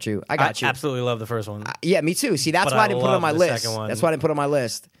Godfather Part 2. I got you. Absolutely love the first one. Yeah, me too. See, that's why I didn't put it on my list. That's why I didn't put it on my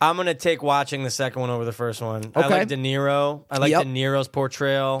list. I'm going to take watching the second one over the first one. Okay. I like De Niro. I like De Niro's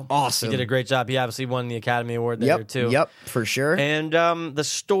portrayal. Awesome. He did a great job. He obviously won the Academy Award there, too. Yep, for sure. And the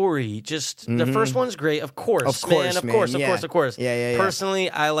story, just the first one's great, of course. Of course. Yeah. Personally,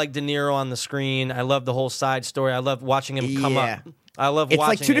 I like De Niro on the screen. I love the whole side story. I love watching him come up. I love it's watching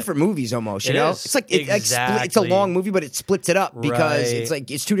like two different movies almost, you It know? is. It's like Exactly. it's a long movie, but it splits it up because Right. it's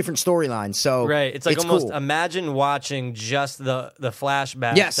like it's two different storylines. So Right. It's like almost cool. imagine watching just the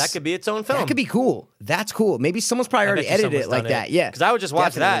flashbacks. Yes. That could be its own film. That could be cool. That's cool. Maybe someone's probably already edited it like that. Yeah. Because I would just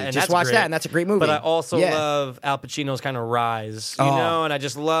watch that Definitely. and just that's watch great. that and that's a great movie. But I also Yeah. love Al Pacino's kind of rise, you Oh. know, and I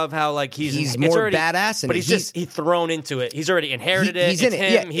just love how like he's He's it's more already, badass in but it. he's thrown into it. He's already inherited it. He's in It's it.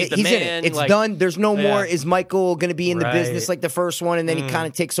 him. Yeah, He's the he's man. in it. It's like, done. There's no yeah. more. Is Michael going to be in the Right. business like the first one, and then he kind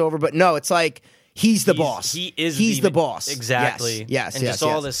of takes over? But no, it's like he's the boss. He is. He's the boss. Exactly. Yes. And just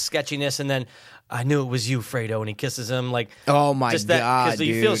all this sketchiness, and then I knew it was you, Fredo, and he kisses him. Like, oh my just that, god,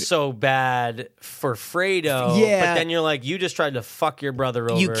 you dude. feel so bad for Fredo. Yeah. But then you're like, you just tried to fuck your brother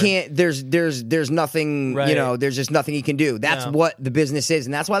over. You can't. There's nothing. Right. You know, there's just nothing he can do. That's No. what the business is,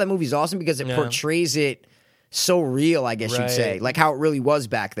 and that's why that movie's awesome because it portrays it so real. I guess you'd say, Right. like how it really was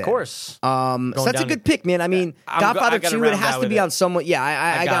back then. Of course. So that's a down good pick, man. I mean, I Godfather gotta 2, it round has out to with be it. on someone. Yeah,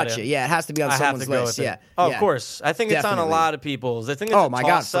 I got got you. it. Yeah, it has to be on I have someone's to go list. with Yeah. it. Oh, Yeah. of course. I think it's on a Definitely. lot of people's. I think it's Oh a my God,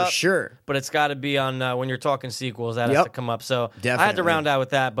 toss-up, for sure. But it's got to be on when you're talking sequels. That has Yep. to come up. So I had to Definitely. round out with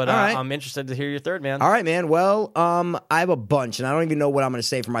that. But All right. I'm interested to hear your third, man. All right, man. Well, I have a bunch, and I don't even know what I'm going to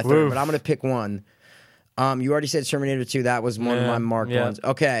say for my third, but I'm going to pick one. You already said Terminator 2. That was one of my marked ones.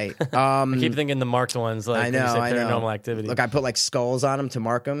 Okay. I keep thinking the marked ones. Like I know. Paranormal Activity. Look, I put like skulls on them to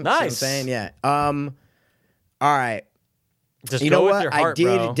mark them. Nice. See what I'm saying? Yeah. All right. Just You go know with what? your heart, I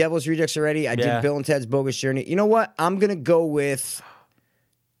did bro. Devil's Rejects already. I Yeah. did Bill and Ted's Bogus Journey. You know what? I'm going to go with...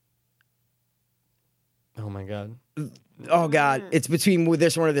 Oh my god. Oh, God. It's between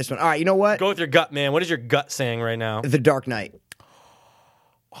this one or this one. All right. You know what? Go with your gut, man. What is your gut saying right now? The Dark Knight.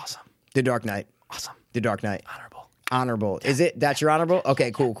 Awesome. The Dark Knight. Awesome. The Dark Knight. Honorable. Is it? That's your honorable?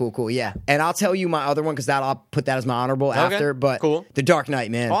 Okay, cool. Yeah. And I'll tell you my other one because I'll put that as my honorable after. But cool. The Dark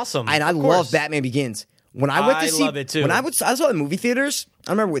Knight, man. Awesome. And I Of love course. Batman Begins. When I went to see, love it too. When I saw it in movie theaters,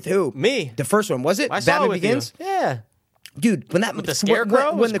 I remember with who? Me. The first one, was it? I saw Batman it with Begins? you. Yeah. Dude, when that With the Scarecrow?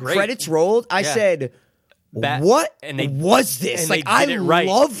 It when was the great. credits rolled, I Yeah. said, Bat- what and they- was this? And Like, they I did it right.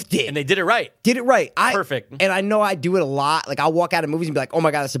 loved it. And they did it right. Did it right. Perfect. And I know I do it a lot. Like, I'll walk out of movies and be like, oh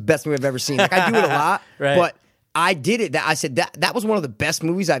my God, that's the best movie I've ever seen. Like, I do it a lot. Right. But I did it. I said that was one of the best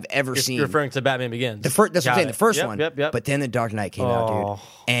movies I've ever seen. You're referring to Batman Begins. That's what I'm saying. The first Yep, one. Yep. But then The Dark Knight came out, Oh. dude.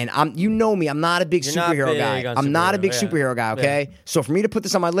 And you know me, I'm not a big You're not superhero big guy. on I'm not a superhero, big yeah. superhero guy. Okay, so for me to put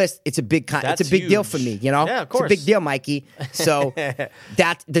this on my list, it's a big That's it's a big deal huge. for me. You know, Yeah, of course. it's a big deal, Mikey. So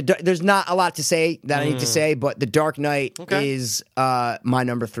there's not a lot to say that I need to say, but The Dark Knight Okay. is my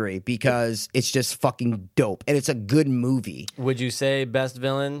number 3 because it's just fucking dope and it's a good movie. Would you say best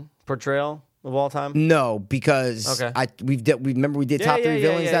villain portrayal of all time? No, because Okay. we remember we did Yeah, top yeah, 3 yeah,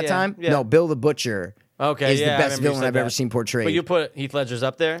 villains yeah, that yeah. time. Yeah. No, Bill the Butcher. Okay, is yeah, the I best remember you villain said I've ever that. seen portrayed. But you put Heath Ledger's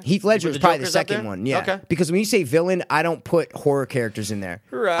up there? Heath You Ledger's put the probably the Joker's up second there? one, yeah. Okay. Because when you say villain, I don't put horror characters in there.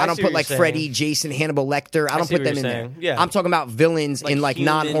 Right, I I don't see put what like you're Freddy, saying. Jason, Hannibal Lecter. I don't see put what them in you're there. saying. Yeah. I'm talking about villains Like in like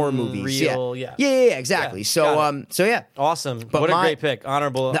human, non-horror movies. real, yeah. yeah. Exactly. Yeah, So got it. so yeah. Awesome. But what a my- great pick.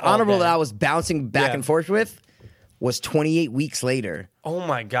 Honorable. The all honorable day. that I was bouncing back Yeah. and forth with was 28 Weeks Later. Oh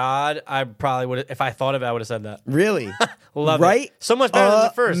my God. I probably would have, if I thought of it, I would have said that. Really? Love right? it. So much better than the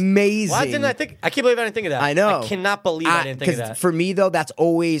first. Amazing. Why didn't I think? I can't believe I didn't think of that. I know. I cannot believe I didn't think of 'cause that. For me, though, that's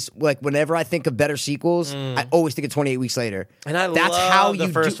always like whenever I think of better sequels, I always think of 28 Weeks Later. And I that's love how the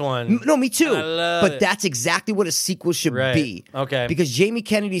you first do, one. No, me too. I love but it. that's exactly what a sequel should Right. be. Okay. Because Jamie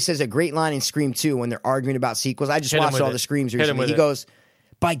Kennedy says a great line in Scream 2 when they're arguing about sequels. I just Hit him watched with all it. the Screams Hit him recently. with He it. goes,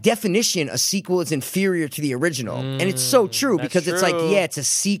 by definition, a sequel is inferior to the original. And it's so true that's because it's like, true. yeah, it's a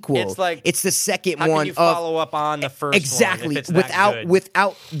sequel. It's like, it's the second How one can you of follow up on the first exactly one if it's that good?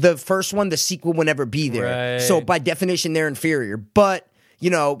 without the first one, the sequel will never be there. Right. So by definition, they're inferior. But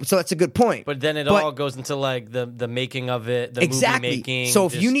so that's a good point. But then it all goes into like the making of it, the exactly. movie making. So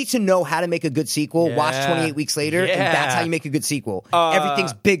if just- you need to know how to make a good sequel, watch Yeah. 28 Weeks Later, and that's how you make a good sequel.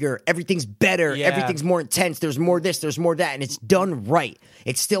 Everything's bigger, everything's better, Yeah. everything's more intense. There's more this, there's more that, and it's done right.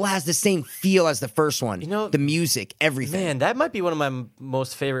 It still has the same feel as the first one. The music, everything. Man, that might be one of my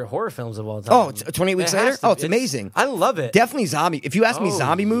most favorite horror films of all time. Oh, 28 Weeks It Later? has to Oh, be. it's amazing. I love it. Definitely zombie. If you ask me Oh,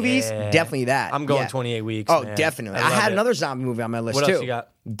 zombie movies, yeah. definitely that. I'm going Yeah. 28 Weeks. Oh, man. definitely. I love had it. another zombie movie on my list What too. else you got?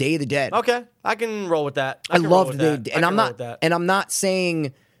 Day of the Dead. Okay, I can roll with that. I can roll loved with the, that. and I I'm can roll not, with that. and I'm not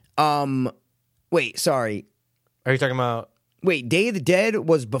saying, wait, sorry, Are you talking about? wait, Day of the Dead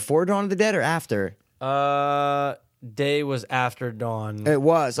was before Dawn of the Dead or after? Day was after dawn. It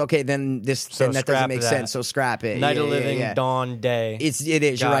was okay. Then then that scrap doesn't make that. sense. So scrap it. Night Yeah, of yeah, Living, yeah. Dawn, Day. It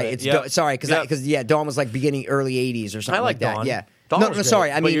is. Got You're right. it. It's Yep. sorry because Yep. Dawn was like beginning early 80s or something I like that. Dawn. Yeah. Dawn no, was no, great,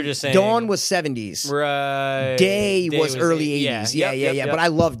 sorry. I but mean, you're just saying- Dawn was 70s. Right. Day was early 80s. Yeah, Yep, yep, But I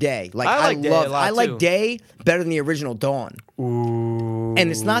love Day. Like I like Day a lot, I like too. Day better than the original Dawn. Ooh.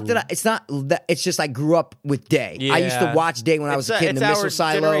 And it's not that it's just I grew up with Day. I used to watch Day when I was a kid in the missile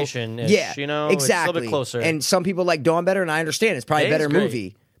silo. Yeah, you know, exactly. It's a little bit closer. And some people like Dawn better, and I understand it's probably a better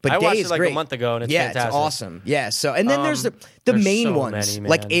movie. But I Day watched is it like great. a month ago, and it's fantastic. It's awesome. Yeah. So and then there's the main so ones many,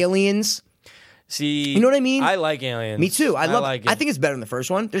 like Aliens. See, you know what I mean? I like Aliens. Me too. I love. like it. I think it's better than the first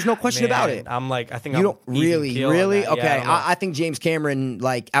one. There's no question about it. I'm like, I think you don't really. Okay, yeah, I think James Cameron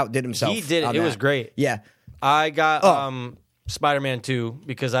like outdid himself. He did it. It was great. Yeah. I got Spider-Man 2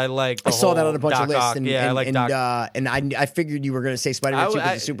 because I like. I saw that on a bunch of lists, I like Doc. And I figured you were going to say Spider-Man 2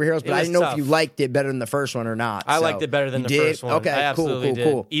 because of superheroes, but I didn't know if you liked it better than the first one or not. I liked it better than the first one. Okay, I absolutely did.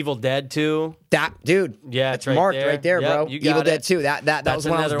 Cool. Evil Dead 2. That dude, yeah, it's marked right there, bro. Evil Dead 2. That was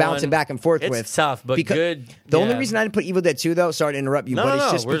one I was bouncing back and forth with. It's tough, but good. The only reason I didn't put Evil Dead 2 though, sorry to interrupt you, but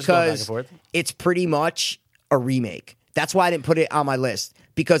it's just because it's pretty much a remake. That's why I didn't put it on my list.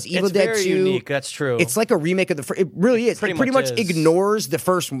 Because Evil Dead 2, unique. That's true. It's like a remake of the first. It really is. It pretty much ignores the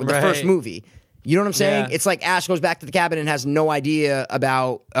first movie. You know what I'm saying? Yeah. It's like Ash goes back to the cabin and has no idea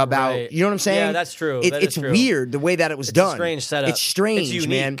about you know what I'm saying? Yeah, that's true. It's weird the way that it was done. It's a strange setup. It's strange, it's unique,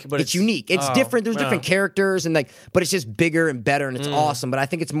 man. But it's unique. It's different. There's different characters and but it's just bigger and better and it's awesome. But I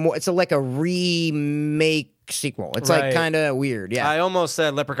think it's more. It's like a remake sequel. It's like kind of weird. Yeah. I almost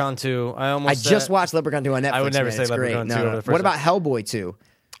said Leprechaun 2. I just watched Leprechaun 2 on Netflix. I would never say Leprechaun 2 over the first one. What about Hellboy 2?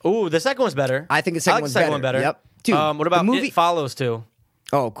 Ooh, the second one's better. I think the second one's better. Yep. Dude, what about It Follows 2?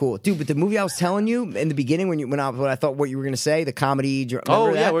 Oh, cool, dude! But the movie I was telling you in the beginning when I thought what you were going to say, the comedy.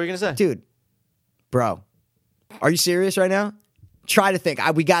 Oh yeah, what were you going to say, dude? Bro, are you serious right now? Try to think.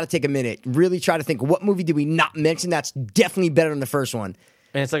 We got to take a minute. Really try to think. What movie did we not mention that's definitely better than the first one?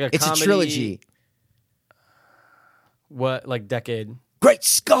 And it's like it's comedy, a trilogy. What decade? Great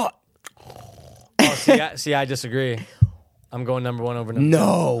Scott! Oh, see, I disagree. I'm going number one over number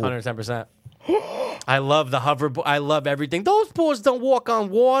 2. 110%. I love the hoverboard. I love everything. Those boards don't walk on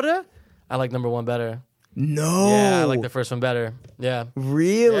water. I like number 1 better. No. Yeah, I like the first one better. Yeah.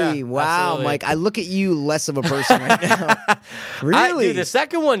 Really? Yeah, wow, absolutely. Mike. I look at you less of a person right now. Really? Dude, the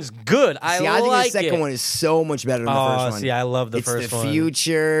second one's good. I think the second one is so much better than the first one. See, I love the first one. It's the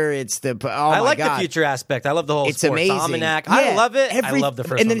future. It's the I like the future aspect. I love the whole it's amazing. Almanac. Yeah, I love it. I love the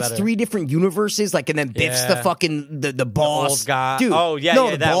first one. And then it's 3 different universes. And then Biff's the fucking the boss. The old guy.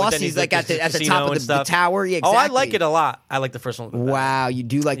 Dude, the boss. He's like at the top of the tower. Yeah, exactly. Oh, I like it a lot. I like the first one. Wow, you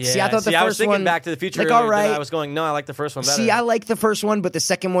do like. See, I thought the first one. I was thinking Back to the Future. Like, all right. I was going, no, I like the first one better. See, I like the first one, but the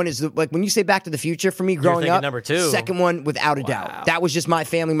second one is like when you say Back to the Future for me growing up. Number 2. Second one, without a doubt. That was just my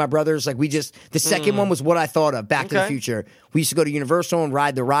family, my brothers. Like the second one was what I thought of. Back to the Future. We used to go to Universal and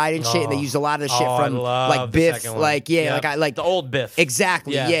ride the ride and shit, and they used a lot of the shit from like Biff, like like the old Biff.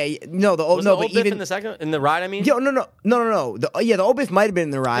 Exactly. Yeah. No, the old but Biff in the second in the ride. I mean, no. The old Biff might have been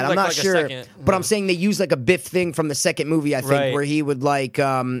in the ride. I'm not sure, but I'm saying they used like a Biff thing from the second movie. I think where he would like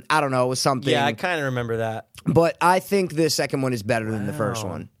I don't know, it was something. Yeah, I kind of remember that. But I think the second one is better than the first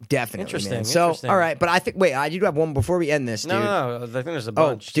one. Definitely. Interesting. Man. So, all right. But I think, wait, I do have one before we end this, dude. No, I think there's a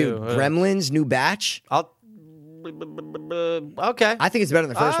bunch, dude. Gremlins, new batch. Okay. I think it's better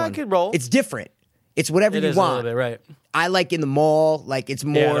than the first one. I could roll. It's different. It's whatever you want. A little bit, right. I like in the mall. Like, it's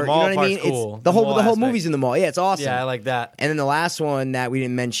more, the mall, you know what I mean? Cool. It's the whole movie's in the mall. Yeah, it's awesome. Yeah, I like that. And then the last one that we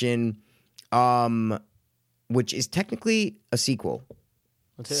didn't mention, which is technically a sequel.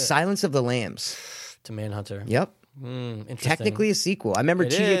 What's it? Silence of the Lambs. To Manhunter. Yep. Technically a sequel. I remember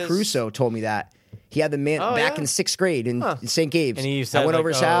TJ Caruso told me that. He had the back in 6th grade in St. Gabe's. And he said, I went over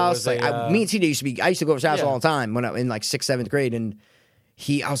his house. me and TJ I used to go over his house all the time when I in like 6th, 7th grade. And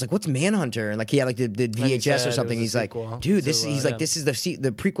I was like, "What's Manhunter?" And like he had like the VHS or something. He's like, "Dude, this is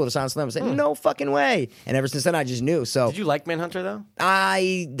the prequel to Silence of the Lambs." I said, "No fucking way!" And ever since then, I just knew. So did you like Manhunter though?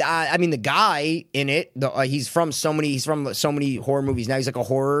 I mean, the guy in it, he's from so many horror movies. Now he's like a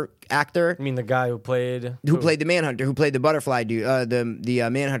horror actor. I mean, the guy who played the Manhunter, who played the butterfly dude, the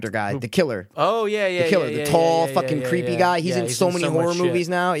Manhunter guy, the killer. Oh yeah, the killer, the tall, fucking creepy guy. He's in so many horror movies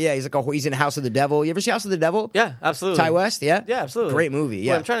now. Yeah, he's in House of the Devil. You ever see House of the Devil? Yeah, absolutely. Ty West, yeah, absolutely. Great movie.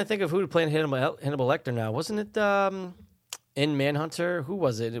 Yeah, well, I'm trying to think of who played Hannibal Lecter now. Wasn't it in Manhunter? Who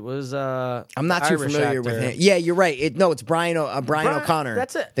was it? It was I'm not too familiar with him. Yeah, you're right. It's Brian O'Connor.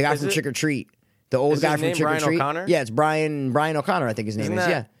 That's it. The guy from Trick or Treat. The old guy from Trick or Treat. O'Connor? Yeah, it's Brian O'Connor, I think his name is.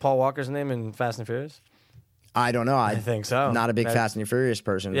 Yeah. Paul Walker's name in Fast and Furious? I don't know. I think so. Not a big Fast and Furious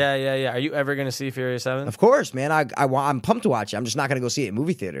person. Yeah. Are you ever going to see Furious 7? Of course, man. I'm pumped to watch it. I'm just not going to go see it in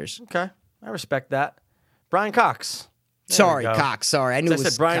movie theaters. Okay. I respect that. Brian Cox. Sorry, Cox. Sorry, I knew it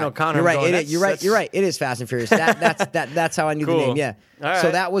was Brian O'Connor. You're right. You're right. It is Fast and Furious. That's how I knew the name. Yeah. Right.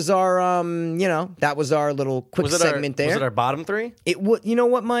 So that was our that was our little quick segment there. Was it our bottom 3? It would. You know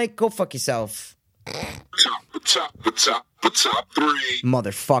what, Mike? Go fuck yourself. top three.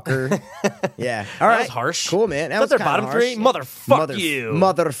 Motherfucker. Yeah. All right. That was harsh. Cool, man. That was their kinda bottom harsh. three? You.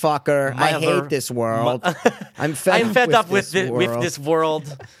 Motherfucker. I hate this world. I'm fed up with this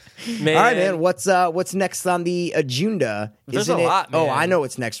world. Man. All right, man. What's next on the agenda? There's a lot, man. Oh, I know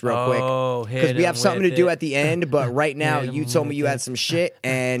what's next real quick. Because we have something to do at the end, but right now you told me you had some shit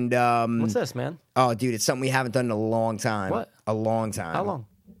and what's this, man? Oh, dude, it's something we haven't done in a long time. What? A long time. How long?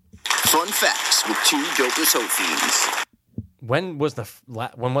 Fun facts with two dopeless Hope fiends. When was the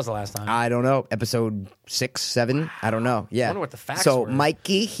last time? I don't know. Episode 6, 7? I don't know. Yeah. I wonder what the facts so were.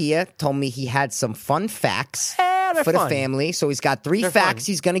 Mikey here told me he had some fun facts for fun. the family. So he's got 3 facts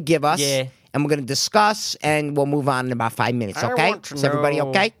he's going to give us. Yeah. And we're going to discuss, and we'll move on in about 5 minutes, okay? Is everybody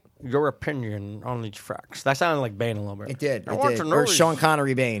okay? Your opinion on these facts. That sounded like Bane a little bit. It did. I want to know Or Sean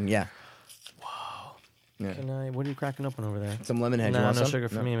Connery Bane, yeah. Yeah. What are you cracking open over there? Some lemon hedge. No sugar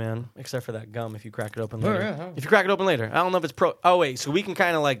for me, man. Except for that gum if you crack it open later. If you crack it open later. I don't know if it's pro... Oh, wait. So we can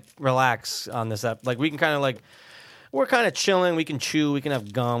kind of like relax on this app. Like we can kind of like... We're kind of chilling. We can chew. We can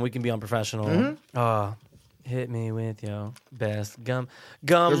have gum. We can be unprofessional. Mm-hmm. Hit me with your best gum.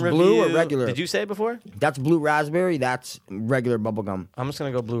 Gum There's review. blue or regular? Did you say it before? That's blue raspberry. That's regular bubble gum. I'm just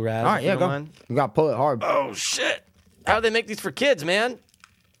going to go blue raz. All right, yeah, go. Mind. You got to pull it hard. Oh, shit. How do they make these for kids, man?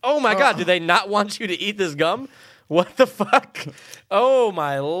 Oh, my God. Do they not want you to eat this gum? What the fuck? Oh,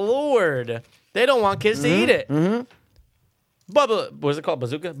 my Lord. They don't want kids to eat it. Mm-hmm. What is it called?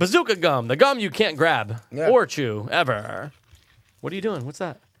 Bazooka? Bazooka gum. The gum you can't grab or chew ever. What are you doing? What's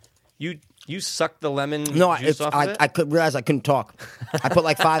that? You sucked the lemon juice off of it? I could realize I couldn't talk. I put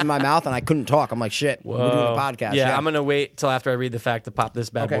like 5 in my mouth and I couldn't talk. I'm like, shit, we're doing a podcast. Yeah, I'm going to wait till after I read the fact to pop this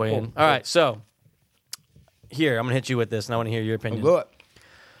bad boy cool. in. All right, so here, I'm going to hit you with this and I want to hear your opinion. Good.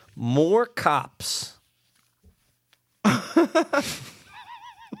 More cops...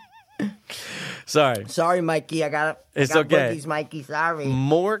 Sorry, Mikey. I got okay. boogies, Mikey. Sorry.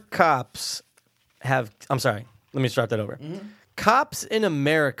 More cops have... I'm sorry. Let me start that over. Mm-hmm. Cops in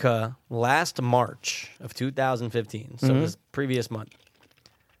America last March of 2015, so this previous month,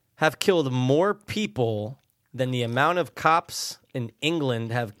 have killed more people than the amount of cops in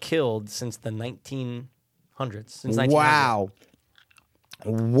England have killed since the 1900s. Since 1900.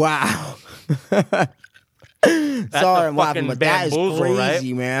 Wow. Sorry, I'm laughing, but that is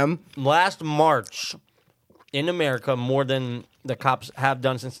crazy, right? Man. Last March in America, more than the cops have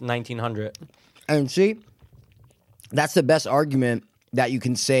done since 1900. And see, that's the best argument that you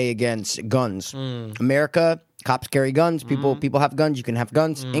can say against guns. America, cops carry guns. People have guns. You can have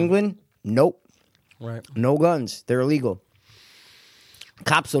guns. England, nope. Right. No guns. They're illegal.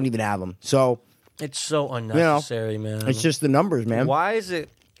 Cops don't even have them. So it's so unnecessary, man. It's just the numbers, man. Why is it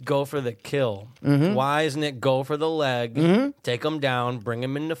go for the kill? Why isn't it go for the leg, take them down, bring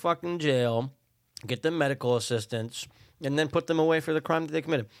them into fucking jail, get them medical assistance, and then put them away for the crime that they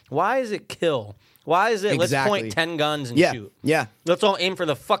committed? Why is it kill? Why is it let's point 10 guns and shoot? Yeah. Let's all aim for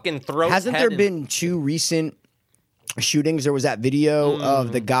the fucking throat. Hasn't there been 2 recent shootings? There was that video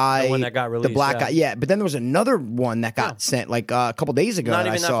of the guy, the one that got released, the black guy. Yeah, but then there was another one that got sent like a couple days ago. Not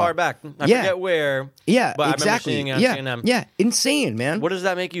even that far back. I forget where. Yeah, but exactly. I remember seeing it on CNN. Yeah, insane, man. What does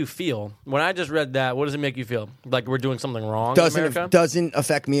that make you feel? When I just read that, what does it make you feel? Like we're doing something wrong in America? Doesn't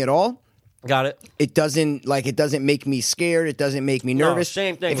affect me at all. Got it. It doesn't make me scared. It doesn't make me nervous. No,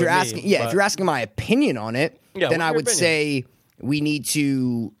 same thing. If you're asking, me, if you're asking my opinion on it, then I would say we need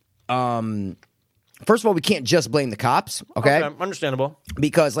to. First of all, we can't just blame the cops. Okay, understandable.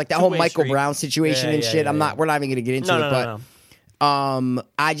 Because like that whole Michael Brown situation and shit. We're not even going to get into it. But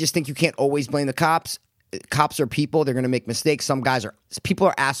I just think you can't always blame the cops. Cops are people. They're going to make mistakes. People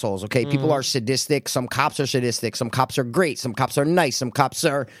are assholes, okay? People are sadistic. Some cops are sadistic. Some cops are great. Some cops are nice. Some cops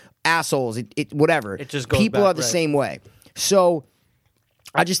are assholes. Whatever. It just goes people back, are the same way. So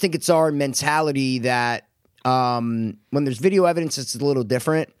I just think it's our mentality that when there's video evidence, it's a little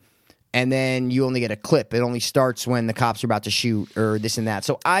different. And then you only get a clip. It only starts when the cops are about to shoot or this and that.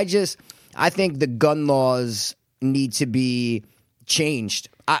 So I think the gun laws need to be changed.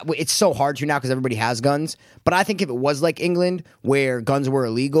 It's so hard to now because everybody has guns. But I think if it was like England where guns were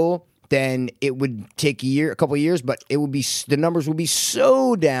illegal, then it would take a couple of years, but the numbers would be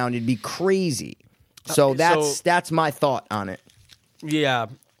so down, it'd be crazy. So that's my thought on it. Yeah,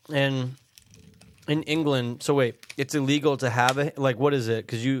 and in England, so wait, it's illegal to have it? Like, what is it?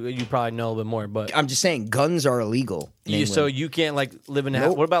 Because you probably know a little bit more, but I'm just saying guns are illegal. So you can't like live in a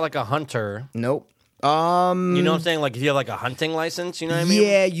house. What about like a hunter? Nope. You know what I'm saying? Like if you have like a hunting license, you know what I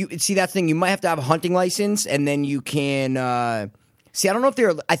mean? Yeah, see that thing. You might have to have a hunting license, and then you can. See, I don't know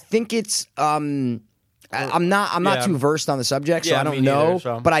if I think it's. I I'm not too versed on the subject, so I don't know.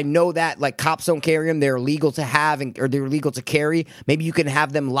 But I know that like cops don't carry them; they're illegal to have, or they're illegal to carry. Maybe you can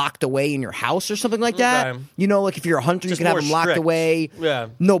have them locked away in your house or something like that. Okay. You know, like if you're a hunter, you can have them locked away. Yeah.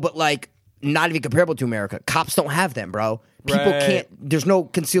 No, but like not even comparable to America. Cops don't have them, bro. People can't. There's no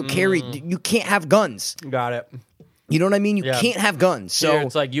concealed carry. You can't have guns. Got it. You know what I mean? You can't have guns. So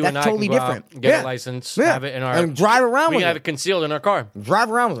it's like you and I totally can go different. Out, get a license, have it in our... And drive around with it. We have it concealed in our car.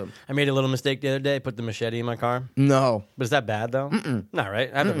 Drive around with them. I made a little mistake the other day, put the machete in my car. No. But is that bad, though? Not right.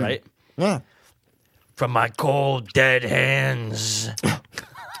 I have it right. Yeah. From my cold, dead hands.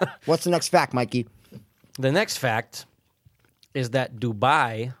 What's the next fact, Mikey? The next fact is that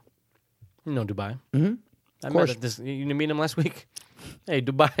Dubai... You know Dubai. Mm-hmm. I met this. You meet him last week? Hey,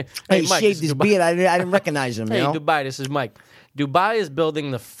 Dubai. Hey, Mike, shaved his beard. I didn't recognize him. Hey, you know? Dubai, this is Mike. Dubai is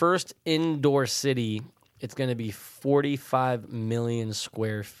building the first indoor city. It's going to be 45 million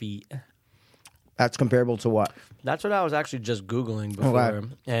square feet. That's comparable to what? That's what I was actually just Googling before. Okay.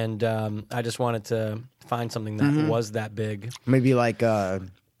 And I just wanted to find something that was that big. Maybe like,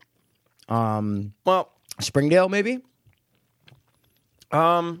 Springdale, maybe?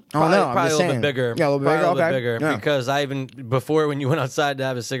 Probably a little bit bigger. Yeah, a little bit bigger. Yeah. Because I even, before when you went outside to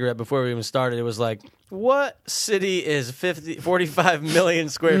have a cigarette, before we even started, it was like, what city is 45 million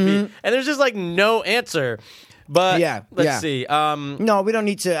square feet? And there's just like no answer. But let's see. No, we don't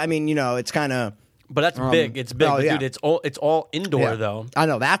need to. I mean, you know, it's kind of. But that's big. It's big. But dude, it's all indoor though. I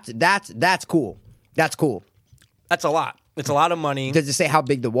know. That's cool. That's cool. That's a lot. It's a lot of money. Does it say how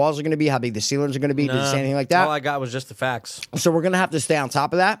big the walls are going to be? How big the ceilings are going to be? No, does it say anything like that? All I got was just the facts. So we're going to have to stay on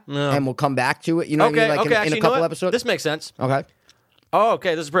top of that, and we'll come back to it. You know what I mean? Like in a couple episodes. This makes sense. Okay. Oh,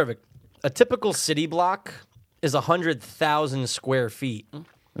 okay. This is perfect. A typical city block is 100,000 square feet.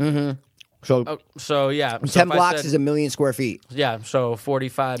 Mm-hmm. So yeah, 10 blocks is 1 million square feet. Yeah, so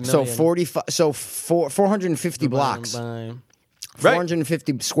 45 million. So 450 blocks.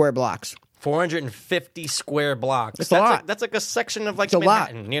 450 square blocks. 450 square blocks. That's a lot. That's like a section of like it's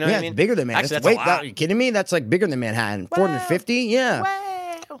Manhattan. A lot. You know what I mean? It's bigger than Manhattan. Actually, that's a lot. Are you kidding me? That's like bigger than Manhattan. 450? Yeah.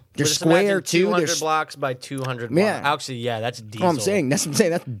 Wow. They're square too. 200 blocks by 200 blocks. Yeah. Actually, yeah, that's diesel. Oh, I'm saying. That's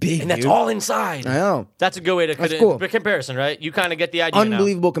big, and that's all inside. I know. That's a good way to put it. Cool. Comparison, right? You kind of get the idea.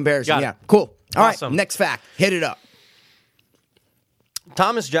 Unbelievable comparison. Yeah. Cool. All right. Next fact. Hit it up.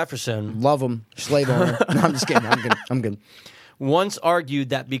 Thomas Jefferson. Love him. Slave owner. No, I'm just kidding. I'm good. Once argued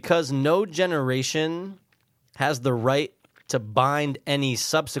that because no generation has the right to bind any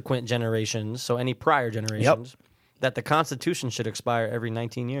subsequent generations, so any prior generations, that the Constitution should expire every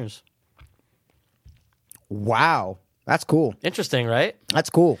 19 years. Wow. That's cool. Interesting, right?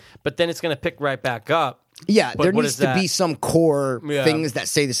 That's cool. But then it's going to pick right back up. Yeah, there needs to be some core things that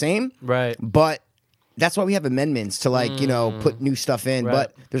stay the same. Right. But that's why we have amendments to put new stuff in. Right.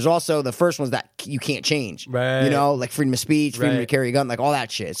 But there's also the first ones that you can't change. Right. You know, like freedom of speech, freedom to carry a gun, like all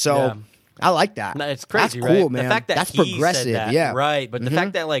that shit. So I like that. No, it's crazy, that's cool, right? man. The fact that that's he progressive. Said that, right. But the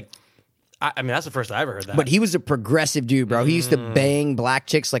fact that I mean, that's the first I ever heard that. But he was a progressive dude, bro. He used to bang black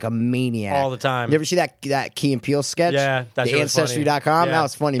chicks like a maniac. All the time. You ever see that Key and Peele sketch? Yeah, that's the Ancestry.com? Yeah. That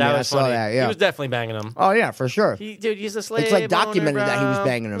was funny, man. I saw that, yeah. He was definitely banging them. Oh, yeah, for sure. He's a slave. It's like documented that he was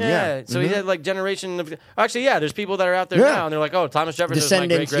banging them, yeah. So he had like generation of... Actually, yeah, there's people that are out there now, and they're like, oh, Thomas Jefferson is my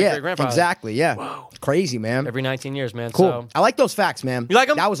great-great-great-grandfather. Exactly, yeah. Whoa. It's crazy, man. Every 19 years, man. Cool. So. I like those facts, man. You like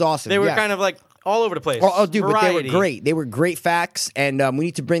them? That was awesome. They were kind of like... all over the place. Oh, dude, Variety. But they were great. They were great facts, and we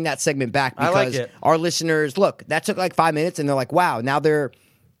need to bring that segment back because our listeners, look, that took like 5 minutes, and they're like, wow, now they're,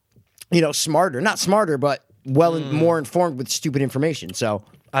 smarter. Not smarter, but more informed with stupid information. So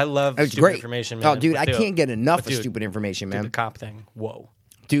I love stupid information, man. Oh, dude, I can't get enough of stupid information, man. The cop thing. Whoa.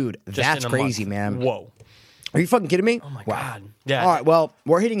 Dude, that's crazy, man. Whoa. Are you fucking kidding me? Oh, my God. Yeah. All right, well,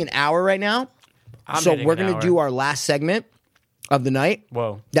 we're hitting an hour right now. So we're going to do our last segment of the night.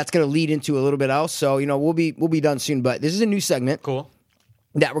 Whoa. That's going to lead into a little bit else. So, we'll be done soon. But this is a new segment. Cool.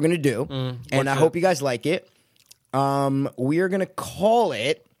 That we're going to do. And I hope you guys like it. We are going to call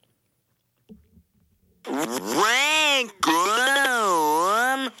it... Rank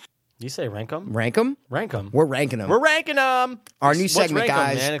 'em. You say rank 'em? Rank 'em? Rank 'em. We're ranking them. We're ranking them. Our new segment,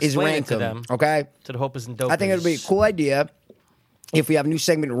 guys, is rank 'em. Okay? To the Hopers and Dopers. I think it would be a cool idea if we have a new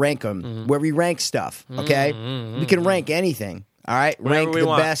segment, rank 'em, where we rank stuff. Okay? We can rank anything. All right? Rank the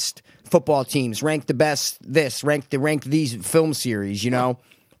best football teams. Rank the best this. Rank these film series,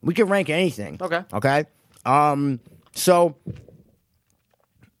 We can rank anything. Okay. Okay? So,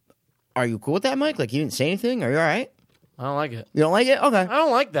 are you cool with that, Mike? Like, you didn't say anything? Are you all right? I don't like it. You don't like it? Okay. I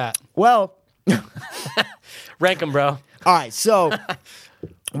don't like that. Well. Rank them, bro. All right, so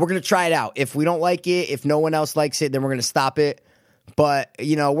we're going to try it out. If we don't like it, if no one else likes it, then we're going to stop it. But,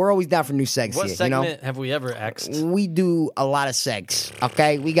 we're always down for new segs What here. segment have we ever X'd? We do a lot of segs,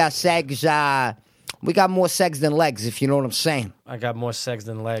 okay? We got segs, we got more segs than legs, if you know what I'm saying. I got more segs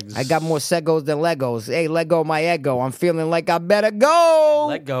than legs. I got more segos than Legos. Hey, let go my ego. I'm feeling like I better go.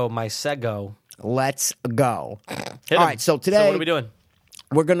 Let go my sego. Let's go. Hit All 'em. right, so today So what are we doing?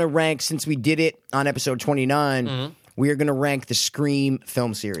 we're going to rank, since we did it on episode 29, we are going to rank the Scream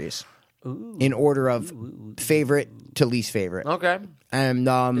film series in order of favorite to least favorite. Okay. And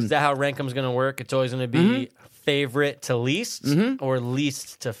Is that how Rank'em's going to work? It's always going to be favorite to least or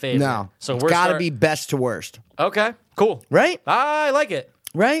least to favorite? no, So it's we're got to be best to worst. Okay, cool. Right? I like it.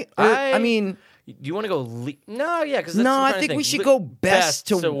 Right? I mean... Do you want to go? No, yeah, because No, I think we should go best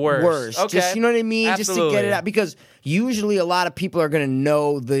to worst. Okay. Just, you know what I mean? Absolutely. Just to get it out. Because usually a lot of people are going to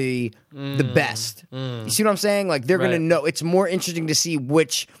know the best. You see what I'm saying? Like, they're going to know. It's more interesting to see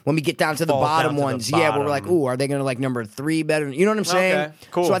which, when we get down to the Falls bottom down to the ones, where we're like, bottom. ooh, are they going to like number 3 better? You know what I'm saying? Okay,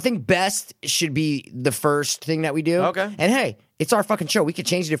 cool. So I think best should be the first thing that we do. Okay. And hey, it's our fucking show. We can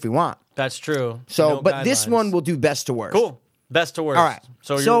change it if we want. That's true. So, No but this guidelines. one we'll do best to worst. Cool. Best to worst. All right.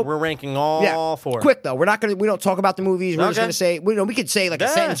 So we're ranking all 4. Quick though, we don't talk about the movies. We're just Okay. gonna say we could say like a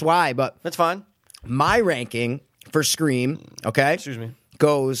Yeah. sentence why, but That's fine. my ranking for Scream, okay, Excuse me.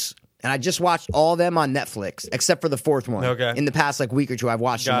 goes, and I just watched all of them on Netflix except for the 4th one. Okay. In the past like week or two, I've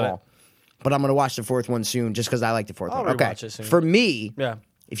watched Got them it. all, but I'm gonna watch the 4th one soon just because I like the 4th I'll one. Okay, rewatch it soon. for me, Yeah.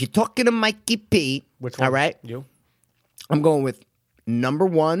 if you're talking to Mikey P, Which one? all right, You I'm going with number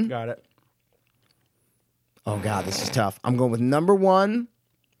 1. got it. Oh God, this is tough. I'm going with number 1.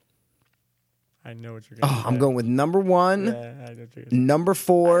 I know what you're going Oh, I'm going with number 1. I know what you're Number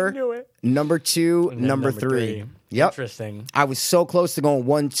 4, knew it. number 2, And then number 3. Yep. Interesting. I was so close to going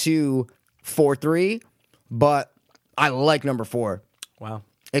 1, 2, 4, 3, but I like number 4. Wow.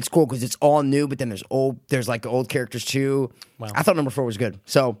 It's cool because it's all new, but then there's like old characters too. Wow. I thought number 4 was good.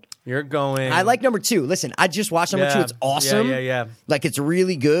 So You're going. I like number 2. Listen, I just watched number 2. It's awesome. Yeah. Like it's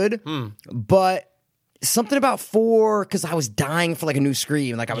really good. But something about 4, because I was dying for like a new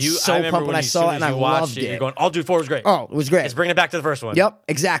Scream. Like I was so remember pumped when I as saw soon it and as I you watched loved it. You're going, I'll do 4 is great. Oh, it was great. It's bringing it back to the first one. Yep,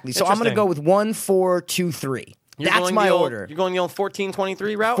 exactly. So I'm going to Interesting. go with 1, 4, 2, 3. You're That's going my the old- order. You're going the old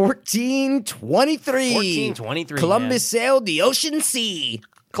 14-23 route? 1423. 1423, Columbus man. sailed the ocean sea.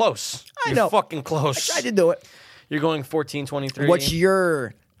 Close. I You're know. fucking close. I tried to do it. You're going 14-23. What's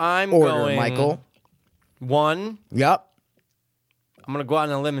your I'm order, going Michael? 1. Yep. I'm going to go out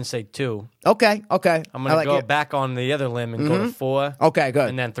on a limb and say 2. Okay. I'm going I to like go it. back on the other limb and go to 4. Okay, good.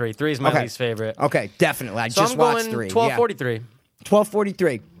 And then 3. 3 is my Okay. least favorite. Okay, definitely. I So just I'm watched going 3. 12:43.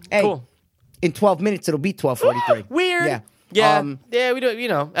 12:43. Hey, Cool. in 12 minutes it'll be 12:43. Weird. Yeah. Yeah, we do.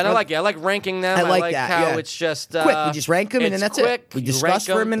 And I like it. I like ranking them. I like that, how yeah. it's just Quick, we just rank 'em and then it's that's it. quick. We You discuss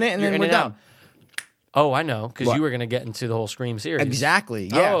rank for a 'em, minute and you're then in we're and done. out. Oh, I know, because What? you were going to get into the whole Scream series. Exactly.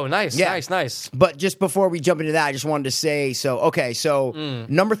 Yeah. Oh, nice, Yeah. nice. But just before we jump into that, I just wanted to say,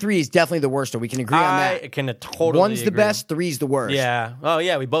 number 3 is definitely the worst, though. We can agree on I that. can totally 1's the agree. best, 3's the worst. Yeah. Oh,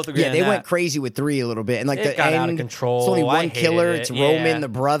 yeah, we both agree Yeah, on they that. went crazy with 3 a little bit, and like It the got end, out of control. It's only I one hated killer. it. It's Yeah. Roman, the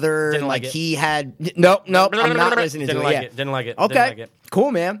brother, Didn't and like like it. he had. Nope, I'm not listening Didn't to like it. Yeah. it. Didn't like it. Okay, Didn't like it.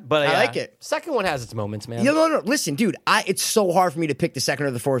 cool, man. But I yeah, like it. Second one has its moments, man. No. Listen, dude, it's so hard for me to pick the second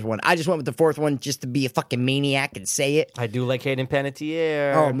or the 4th one. I just went with the 4th one just to be a fucking maniac and say it. I do like Hayden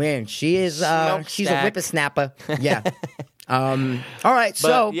Panettiere. Oh man, she is. She's a Smokestack. whippersnapper. Yeah. All right, But,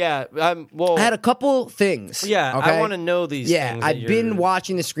 so yeah, I had a couple things. Yeah, okay? I want to know these Yeah, things. that I've been you're-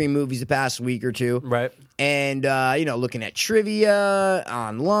 watching the Scream movies the past week or two. Right. And, looking at trivia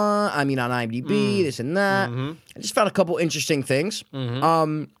online, on IMDb, this and that. Mm-hmm. I just found a couple interesting things. And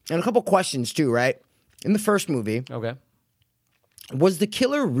a couple questions, too, right? In the first movie, Okay. was the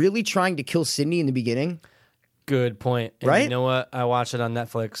killer really trying to kill Cindy in the beginning? Good point. And Right? You know what? I watched it on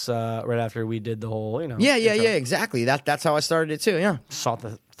Netflix right after we did the whole, Yeah, intro. exactly. That's how I started it, too, yeah. Thought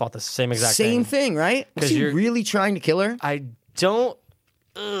the same exact Same thing, right? Was 'Cause he you're- really trying to kill her? I don't.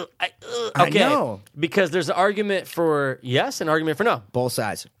 I Okay. know. Because there's an argument for yes and an argument for no. Both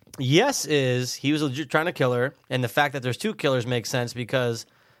sides. Yes is he was legit trying to kill her, and the fact that there's 2 killers makes sense because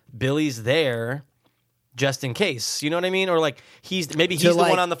Billy's there just in case. You know what I mean? Or like he's the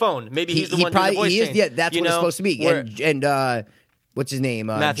one on the phone. Maybe he's the one doing the voice change. Yeah, that's what it's supposed to be. Where- And what's his name?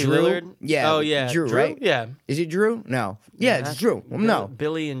 Matthew Drew? Lillard? Yeah. Oh, yeah. Drew, Drew? right? Yeah. Is it Drew? No. Yeah, it's Drew. No.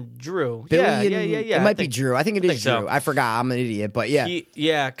 Billy and Drew. Billy yeah, and, yeah. It I might be think- Drew. I think it is think Drew. so. I forgot. I'm an idiot, but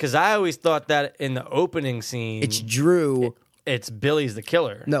yeah. Because I always thought that in the opening scene, It's Drew. it's Billy's the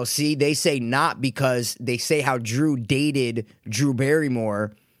killer. No, see, they say not because they say how Drew dated Drew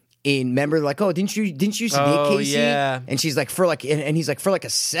Barrymore remember, like, oh, didn't you used to date Casey? Yeah. And she's like, and he's like, for like a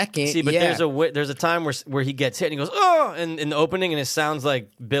second. See, but there's a time where he gets hit and he goes, oh, in the opening, and it sounds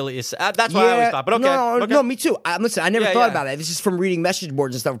like Billy. That's why I always thought. But okay, no, me too. Listen, I never thought about it. This is from reading message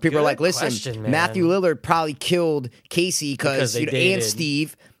boards and stuff. Where people are like, listen, Matthew Lillard probably killed Casey because and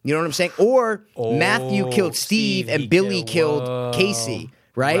Steve. You know what I'm saying? Or Matthew killed Steve and Billy killed Casey,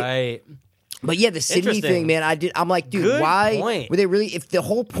 right? Right. But yeah, the Sydney thing, man, I'm like, dude, why were they really? If the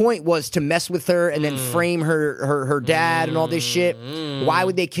whole point was to mess with her and then frame her dad and all this shit, why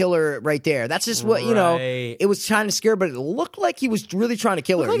would they kill her right there? That's just what it was trying to scare, but it looked like he was really trying to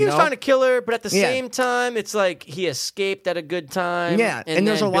kill her. He was trying to kill her, but at the same time, it's like he escaped at a good time. Yeah, and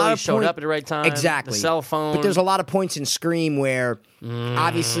there's a lot of showed up at the right time. Exactly, the cell phone. But there's a lot of points in Scream where.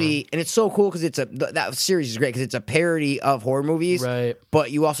 Obviously, and it's so cool because that series is great because it's a parody of horror movies, right?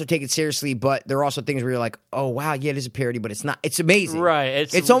 But you also take it seriously. But there are also things where you're like, oh wow, yeah, it is a parody, but it's not. It's amazing,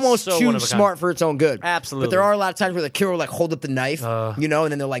 right? It's almost so too smart for its own good. Absolutely. But there are a lot of times where the killer will like hold up the knife, and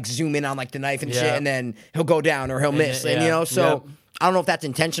then they'll like zoom in on like the knife and shit, and then he'll go down or he'll miss, and so. I don't know if that's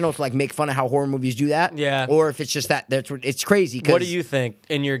intentional to like make fun of how horror movies do that, or if it's just that it's crazy. What do you think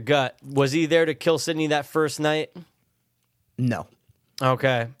in your gut? Was he there to kill Sydney that first night? No.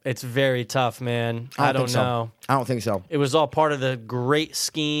 Okay, it's very tough, man. I don't know. I don't think so. It was all part of the great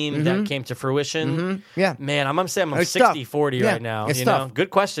scheme that came to fruition. Yeah. Man, I'm going to say I'm 60-40 right now. It's tough.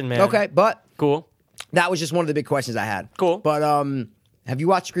 Good question, man. Okay, but cool. That was just one of the big questions I had. Cool. But have you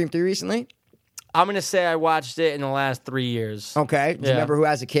watched Scream 3 recently? I'm going to say I watched it in the last 3 years. Okay. Do you remember who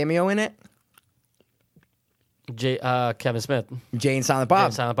has a cameo in it? Kevin Smith. Jay and Silent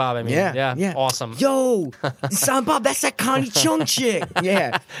Bob. Silent Bob, I mean. Yeah. Awesome. Yo, Silent Bob, that's that Connie Chung chick.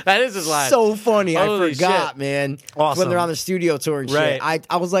 Yeah. That is his line. So funny. Holy I forgot, shit. man. Awesome. When they're on the studio tour and shit. Right.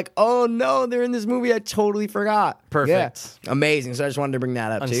 I was like, oh no, they're in this movie. I totally forgot. Perfect. Yeah. Amazing. So I just wanted to bring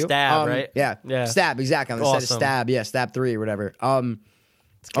that up on too. Stab, right? Yeah. Stab, exactly. On the set of Stab. Yeah, Stab 3 or whatever.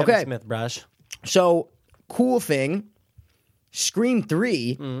 It's Kevin Smith, brush. So, cool thing. Scream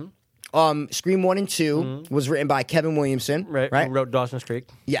 3... Scream 1 and 2 was written by Kevin Williamson. Right. Who wrote Dawson's Creek.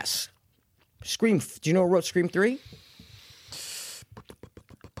 Yes. Scream. Do you know who wrote Scream 3?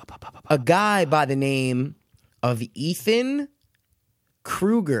 A guy by the name of Ethan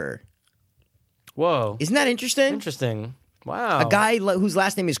Kruger. Whoa. Isn't that interesting? Interesting. Wow. A guy whose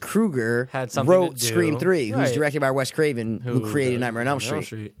last name is Kruger wrote Scream 3, who's directed by Wes Craven, who created Nightmare on Elm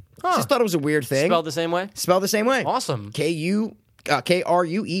Street. Huh. Just thought it was a weird thing. Spelled the same way? Spelled the same way. Awesome. Krueger. He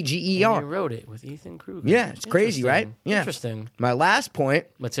wrote it with Ethan Kruger. Yeah, it's crazy, right? Yeah. Interesting. My last point.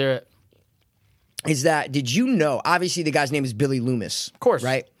 Let's hear it. Is that, did you know, obviously the guy's name is Billy Loomis. Of course.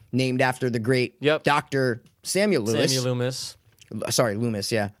 Right? Named after the great Dr. Samuel Loomis. Samuel Loomis. Sorry,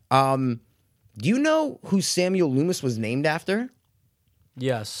 Loomis, yeah. Do you know who Samuel Loomis was named after?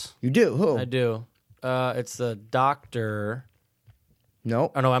 Yes. You do? Who? I do. It's the doctor...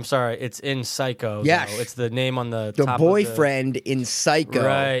 No. Oh, no, I'm sorry. It's in Psycho. Yes. Though. It's the name on the top boyfriend in Psycho.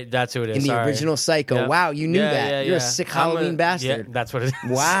 Right, that's who it is. In the original Psycho. Yep. Wow, you knew that. Yeah, You're a sick Halloween bastard. Yeah, that's what it is.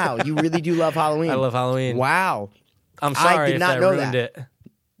 Wow, you really do love Halloween. I love Halloween. Wow. I'm sorry I did not if know ruined that. It.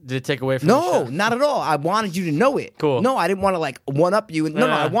 Did it take away from the show? No, not at all. I wanted you to know it. Cool. No, I didn't want to like one-up you. No,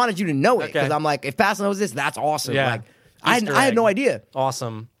 I wanted you to know it. Because I'm like, if Pastor knows this, that's awesome. Yeah. Like, I had no idea.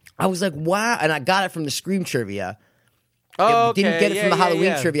 Awesome. I was like, wow. And I got it from the Scream trivia. Oh, okay. Didn't get it from the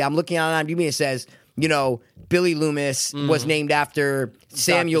Halloween trivia. I'm looking on IMDb. It says, Billy Loomis was named after Dr.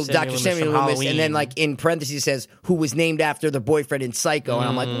 Samuel Loomis, and then like in parentheses it says who was named after the boyfriend in Psycho, and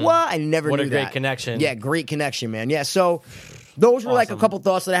I'm like, what? I never knew that. What a great connection. Yeah, great connection, man. Yeah, so those were like a couple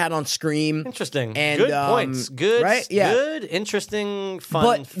thoughts that I had on Scream. Interesting. And, good points. Good, right? Yeah. Good, interesting, fun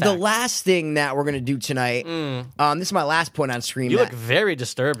But facts. the last thing that we're going to do tonight, this is my last point on Scream. You look very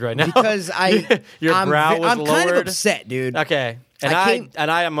disturbed right now. Because Your brow was lowered. I'm kind of upset, dude. Okay.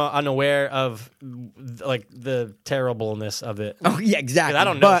 And I am unaware of like the terribleness of it. Oh yeah, exactly. I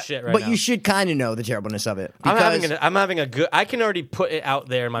don't know shit right now. But you should kind of know the terribleness of it. I'm having a good. I can already put it out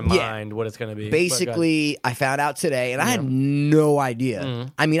there in my mind what it's going to be. Basically, I found out today, and I had no idea.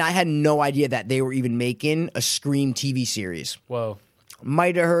 I mean, I had no idea that they were even making a Scream TV series. Whoa.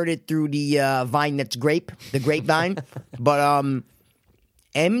 Might have heard it through the vine that's the grapevine, but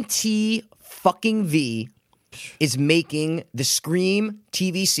MT fucking V is making the Scream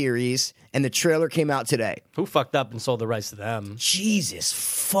TV series, and the trailer came out today. Who fucked up and sold the rights to them? Jesus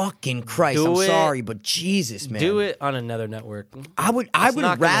fucking Christ! I'm sorry, but Jesus, man, do it on another network. I would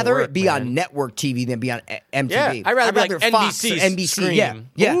rather it be on network TV than be on MTV. Yeah, I'd rather be like Fox NBC. Or NBC. Scream.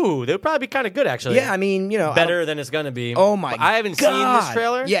 Yeah. Ooh, they would probably be kind of good actually. Yeah, I mean, better than it's gonna be. Oh my! I haven't seen this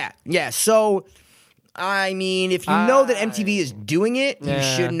trailer. Yeah. So I mean, if you know that MTV is doing it, you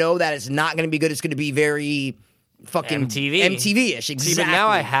should know that it's not going to be good. It's going to be very fucking MTV-ish. Exactly. See, but now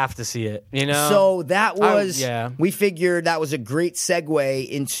I have to see it, you know? So that was, we figured that was a great segue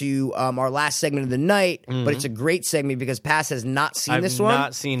into our last segment of the night, but it's a great segment because Pass has not seen this one. I've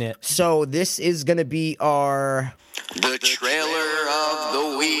not seen it. So this is going to be our... The Trailer of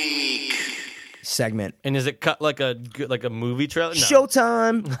the Week segment. And is it cut like a movie trailer? No.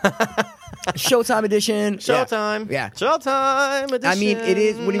 Showtime. Showtime edition. Showtime. Yeah. Showtime edition. I mean, it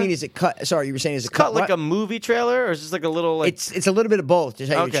is. What do you mean? Is it cut? Sorry, you were saying is it cut like a movie trailer, or is it like a little like? It's a little bit of both. To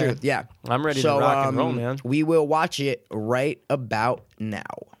tell you the truth, yeah. I'm ready to rock and roll, man. We will watch it right about now.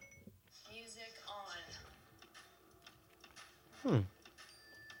 Music on.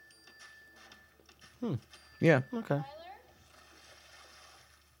 Yeah. Okay.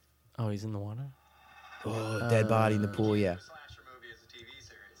 Oh, he's in the water? Oh, dead body in the pool, yeah. Slasher movie is a TV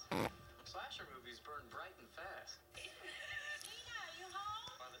series. Slasher movies burn bright and fast.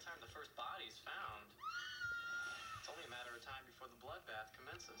 By the time the first body is found, it's only a matter of time before the bloodbath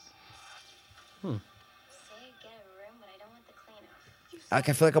commences. Say get a room, but I don't want the cleanup. I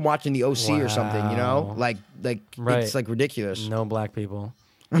feel like I'm watching the OC or something, you know? Like Right. It's like ridiculous. No black people.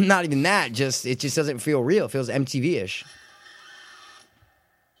 Not even that. It just doesn't feel real. It feels MTV-ish.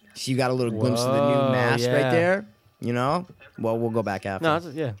 So you got a little glimpse of the new mask right there, you know? Well, we'll go back after. No,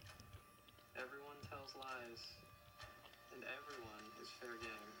 Everyone tells lies, and everyone is fair game.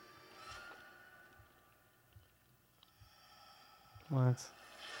 What?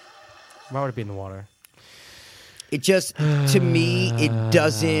 Why would it be in the water? It just, to me, it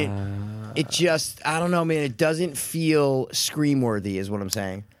doesn't. It just, I don't know, man. It doesn't feel Scream-worthy, is what I'm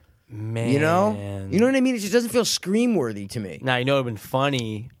saying. Man. You know what I mean? It just doesn't feel Scream-worthy to me. Now, you know it would have been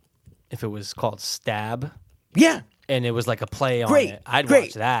funny if it was called Stab. Yeah. And it was like a play on Great. it. I'd Great.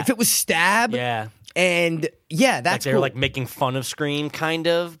 watch that. If it was Stab. Yeah. And yeah, that's like they were cool. like making fun of Scream, kind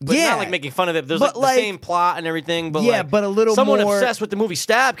of, but Yeah. not like making fun of it. There's But, like the same plot and everything, but yeah, like but a little someone more- obsessed with the movie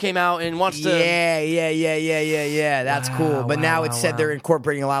Stab came out and wants to. Yeah. That's cool. But now it's said they're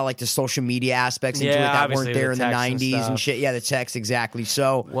incorporating a lot of like the social media aspects into it that obviously weren't there the in the text and 90s and stuff. shit. Yeah, the text, exactly.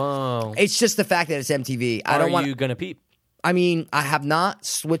 So Whoa. it's just the fact that it's MTV. I don't Are want. you gonna peep? I mean, I have not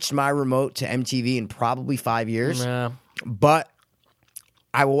switched my remote to MTV in probably 5 years, Yeah. but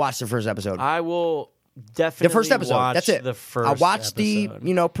I will watch the first episode. I will definitely. The first episode. Watch That's it. The first. I'll watch the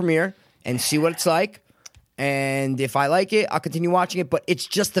episode. premiere and see what it's like. And if I like it, I'll continue watching it. But it's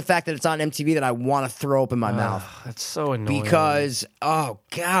just the fact that it's on MTV that I want to throw up in my mouth. That's so annoying. Because, oh,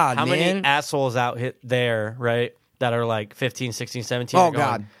 God, how man. many assholes out there, right, that are like 15, 16, 17? Oh, are going,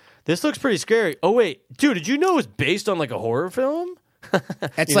 God. This looks pretty scary. Oh, wait. Dude, did you know it's based on like a horror film?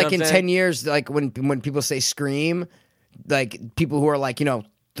 It's You know like what in I'm 10 saying? years, like when people say Scream, like people who are like,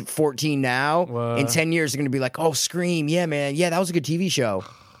 14 now, in 10 years, they're going to be like, oh, Scream. Yeah, man. Yeah, that was a good TV show.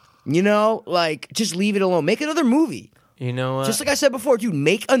 Like, just leave it alone. Make another movie. You know what? Just like I said before, dude,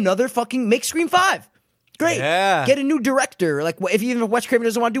 make Scream 5. Great. Yeah. Get a new director. Like, even if Wes Craven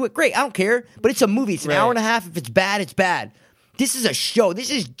doesn't want to do it, great. I don't care. But it's a movie. It's an hour and a half. If it's bad, it's bad. This is a show. This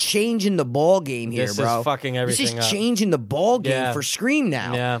is changing the ball game here, This bro. is fucking everything This is up. changing the ball game Yeah. for Scream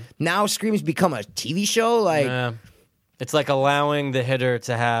now. Yeah. Now Scream has become a TV show. Like, Yeah. It's like allowing the hitter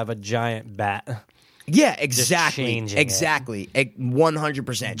to have a giant bat. yeah, exactly. changing it. Exactly.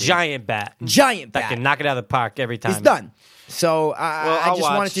 100%. Giant bat. Giant That bat. can knock it out of the park every time. It's done. So I I'll just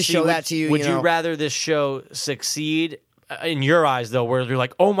watch. wanted to See, show would- that to you. Would you rather this show succeed in your eyes, though, where you're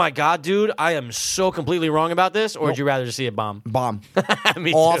like, oh my God, dude, I am so completely wrong about this? Or would you rather just see it bomb? Bomb.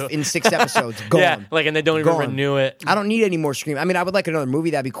 Me Off too. in 6 episodes. Gone. Yeah, like, and they don't even Gone. renew it. I don't need any more Scream. I mean, I would like another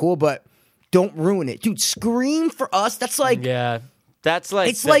movie. That'd be cool, but don't ruin it. Dude, Scream for us, that's like... Yeah. That's like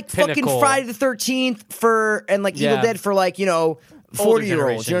It's the like pinnacle. fucking Friday the 13th for... And like Evil Yeah. Dead for like, 40-year-olds. Older You know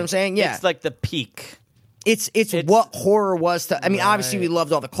what I'm generation. saying? Yeah. It's like the peak. It's what horror was to... I mean, obviously we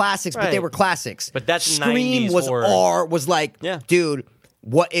loved all the classics, but they Right. were classics. But that's Scream 90s was horror. was like, Yeah. dude,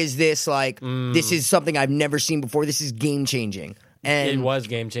 what is this? Like, this is something I've never seen before. This is game-changing. And It was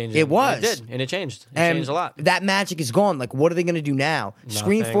game changing. It was. And it did, and it changed. It And changed a lot. That magic is gone. Like, what are they going to do now?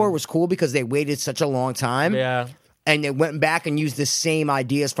 Scream Nothing. 4 was cool because they waited such a long time. Yeah. And they went back and used the same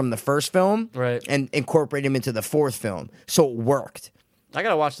ideas from the first film. Right. And incorporated them into the fourth film. So it worked. I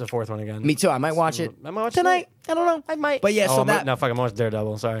gotta watch the fourth one again. Me too. I might watch it I might watch tonight. I don't know. I might. But yeah, so that... no, fuck, I'm watching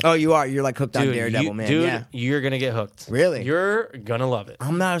Daredevil. Sorry. Oh, you are. You're like hooked on Dude, Daredevil, man. Dude, Yeah. you're gonna get hooked. Really? You're gonna love it.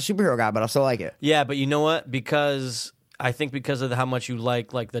 I'm not a superhero guy, but I still like it. Yeah, but you know what? Because I think because of how much you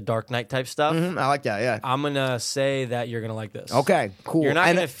like the Dark Knight type stuff, I like that, yeah. I'm gonna say that you're gonna like this. Okay, cool. You're not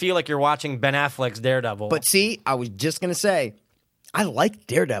And- gonna feel like you're watching Ben Affleck's Daredevil. But see, I was just going to say, I like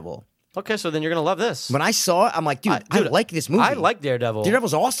Daredevil. Okay, so then you're gonna love this. When I saw it, I'm like, dude, I like this movie. I like Daredevil.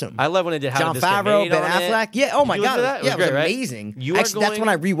 Daredevil's awesome. I love when it did John Favreau, Ben Affleck. Yeah. Oh my god. It was great, amazing. Right? Actually, that's when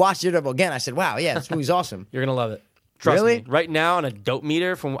I rewatched Daredevil again. I said, wow, yeah, this movie's awesome. You're gonna love it. Trust really? me. Right now on a dope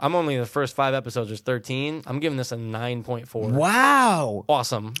meter, I'm only in the first 5 episodes. There's 13. I'm giving this a 9.4. Wow.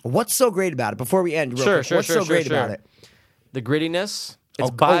 Awesome. What's so great about it? Before we end, real quick, what's so great about it? The grittiness. It's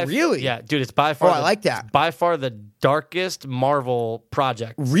really? Yeah, dude, it's by far. I like that. By far the darkest Marvel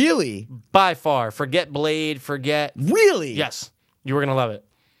project. Really? By far. Forget Blade. Forget. Really? Yes. You were gonna love it.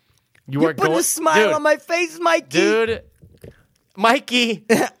 You're putting a smile on my face, Mikey. Dude. Mikey.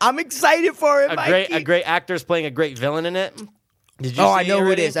 I'm excited for it, Mikey. A great actor's playing a great villain in it. Did you I know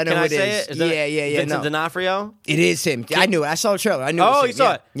who it is. I know who it is. Yeah. Vincent D'Onofrio? It is him. I knew it. I saw the trailer. I knew it. You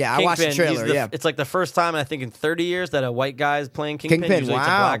saw it? Yeah, I watched the trailer. It's like the first time, I think, in 30 years that a white guy is playing Kingpin. Usually it's a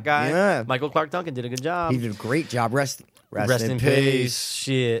black guy. Yeah. Michael Clark Duncan did a good job. He did a great job. Rest in peace.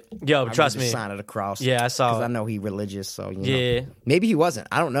 Shit. Yo, trust me. Sign of the cross. Yeah, I saw it. Because I know he's religious, so you know. Maybe he wasn't.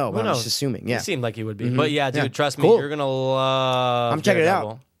 I don't know. I'm just assuming. Yeah. He seemed like he would be. Mm-hmm. But yeah, dude, trust me. You're going to love I'm checking it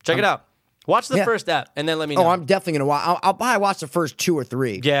out. Check it out. Watch the first app and then let me know. Oh, I'm definitely going to watch. I'll probably watch the first 2 or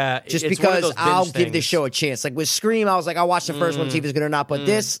 3. Yeah. Just because I'll give this show a chance. Like with Scream, I was like, I'll watch the first one, see if it's good or not. But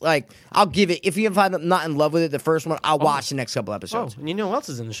this, like, I'll give it. If I'm not in love with it, the first one, I'll watch the next couple episodes. Oh, and you know who else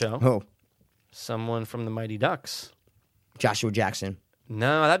is in the show? Who? Someone from the Mighty Ducks. Joshua Jackson.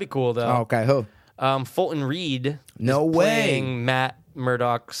 No, that'd be cool, though. Oh, okay, who? Fulton Reed. No way. Playing Matt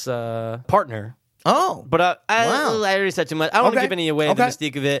Murdock's partner. Oh. But I already said too much. I don't want to give any away the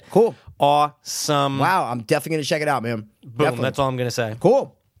mystique of it. Cool. Awesome. Wow, I'm definitely going to check it out, man. Boom, definitely. That's all I'm going to say.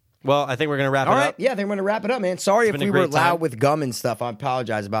 Cool. Well, I think we're going to wrap it up. Yeah, I think we're going to wrap it up, man. Sorry if we were loud with gum and stuff. I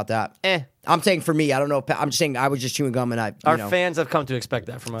apologize about that. I'm saying for me, I don't know. I'm just saying I was just chewing gum and Our fans have come to expect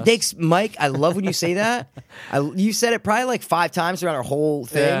that from us. Mike, I love when you say that. You said it probably like 5 times throughout our whole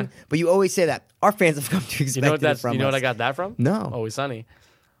thing, but you always say that. Our fans have come to expect it from us. You know what I got that from? No. Always Sunny.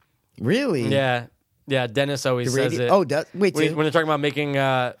 Really? Yeah. Yeah, Dennis always says it. Oh, wait, when they're talking about making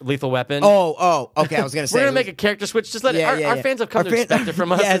Lethal Weapon. Oh, okay. I was going to say. We're going to make a character switch. Just let our fans have come to expect it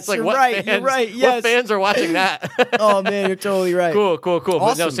from us. Yes, it's like, you're right. Yes. What fans are watching that? Oh, man, you're totally right. Cool. Awesome.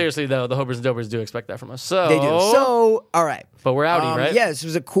 But no, seriously, though, the Hopers and Dopers do expect that from us. So they do. So, all right. But we're outie, right? Yeah, this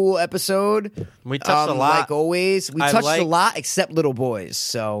was a cool episode. We touched a lot. Like always. We touched a lot except little boys,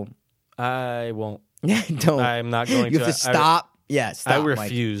 so. I won't. Don't. I'm not going to. You have to stop. Yeah, stop. I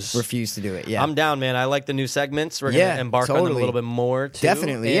refuse. Refuse to do it. Yeah, I'm down, man. I like the new segments. We're gonna embark on them a little bit more too.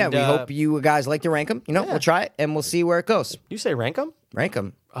 Definitely. And, we hope you guys like to rank them. You know, we'll try it and we'll see where it goes. You say rank them? Rank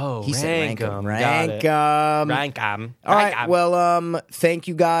them. Oh, he said rank them. Rank them. All right. Well, thank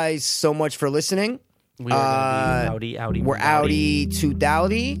you guys so much for listening. We are outie. We're outie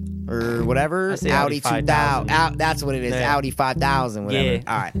 2000 or whatever. Outie 2000. That's what it is. Yeah. Outie 5000. Whatever.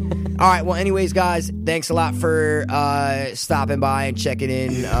 Yeah. All right. Well, anyways, guys, thanks a lot for stopping by and checking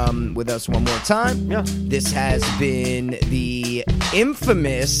in with us one more time. Yeah. This has been the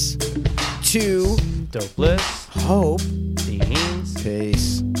infamous 2 Dopeless Hope Fiends.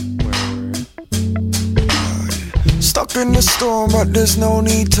 Peace. Stuck in the storm, but there's no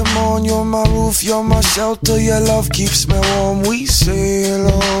need to mourn. You're my roof, you're my shelter. Your love keeps me warm. We sail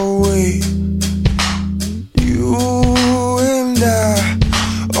away, you and I.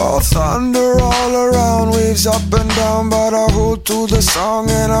 All thunder all around, waves up and down. But I hold to the song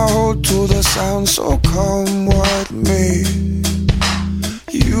and I hold to the sound. So come what may,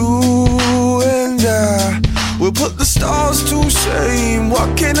 you and I. We'll put the stars to shame.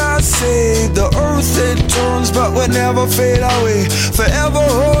 What can I say? The earth it turns, but we'll never fade away. Forever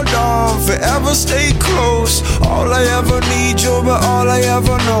hold on, forever stay close. All I ever need, you'll be all I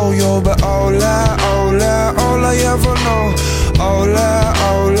ever know. You'll be all I ever know. All I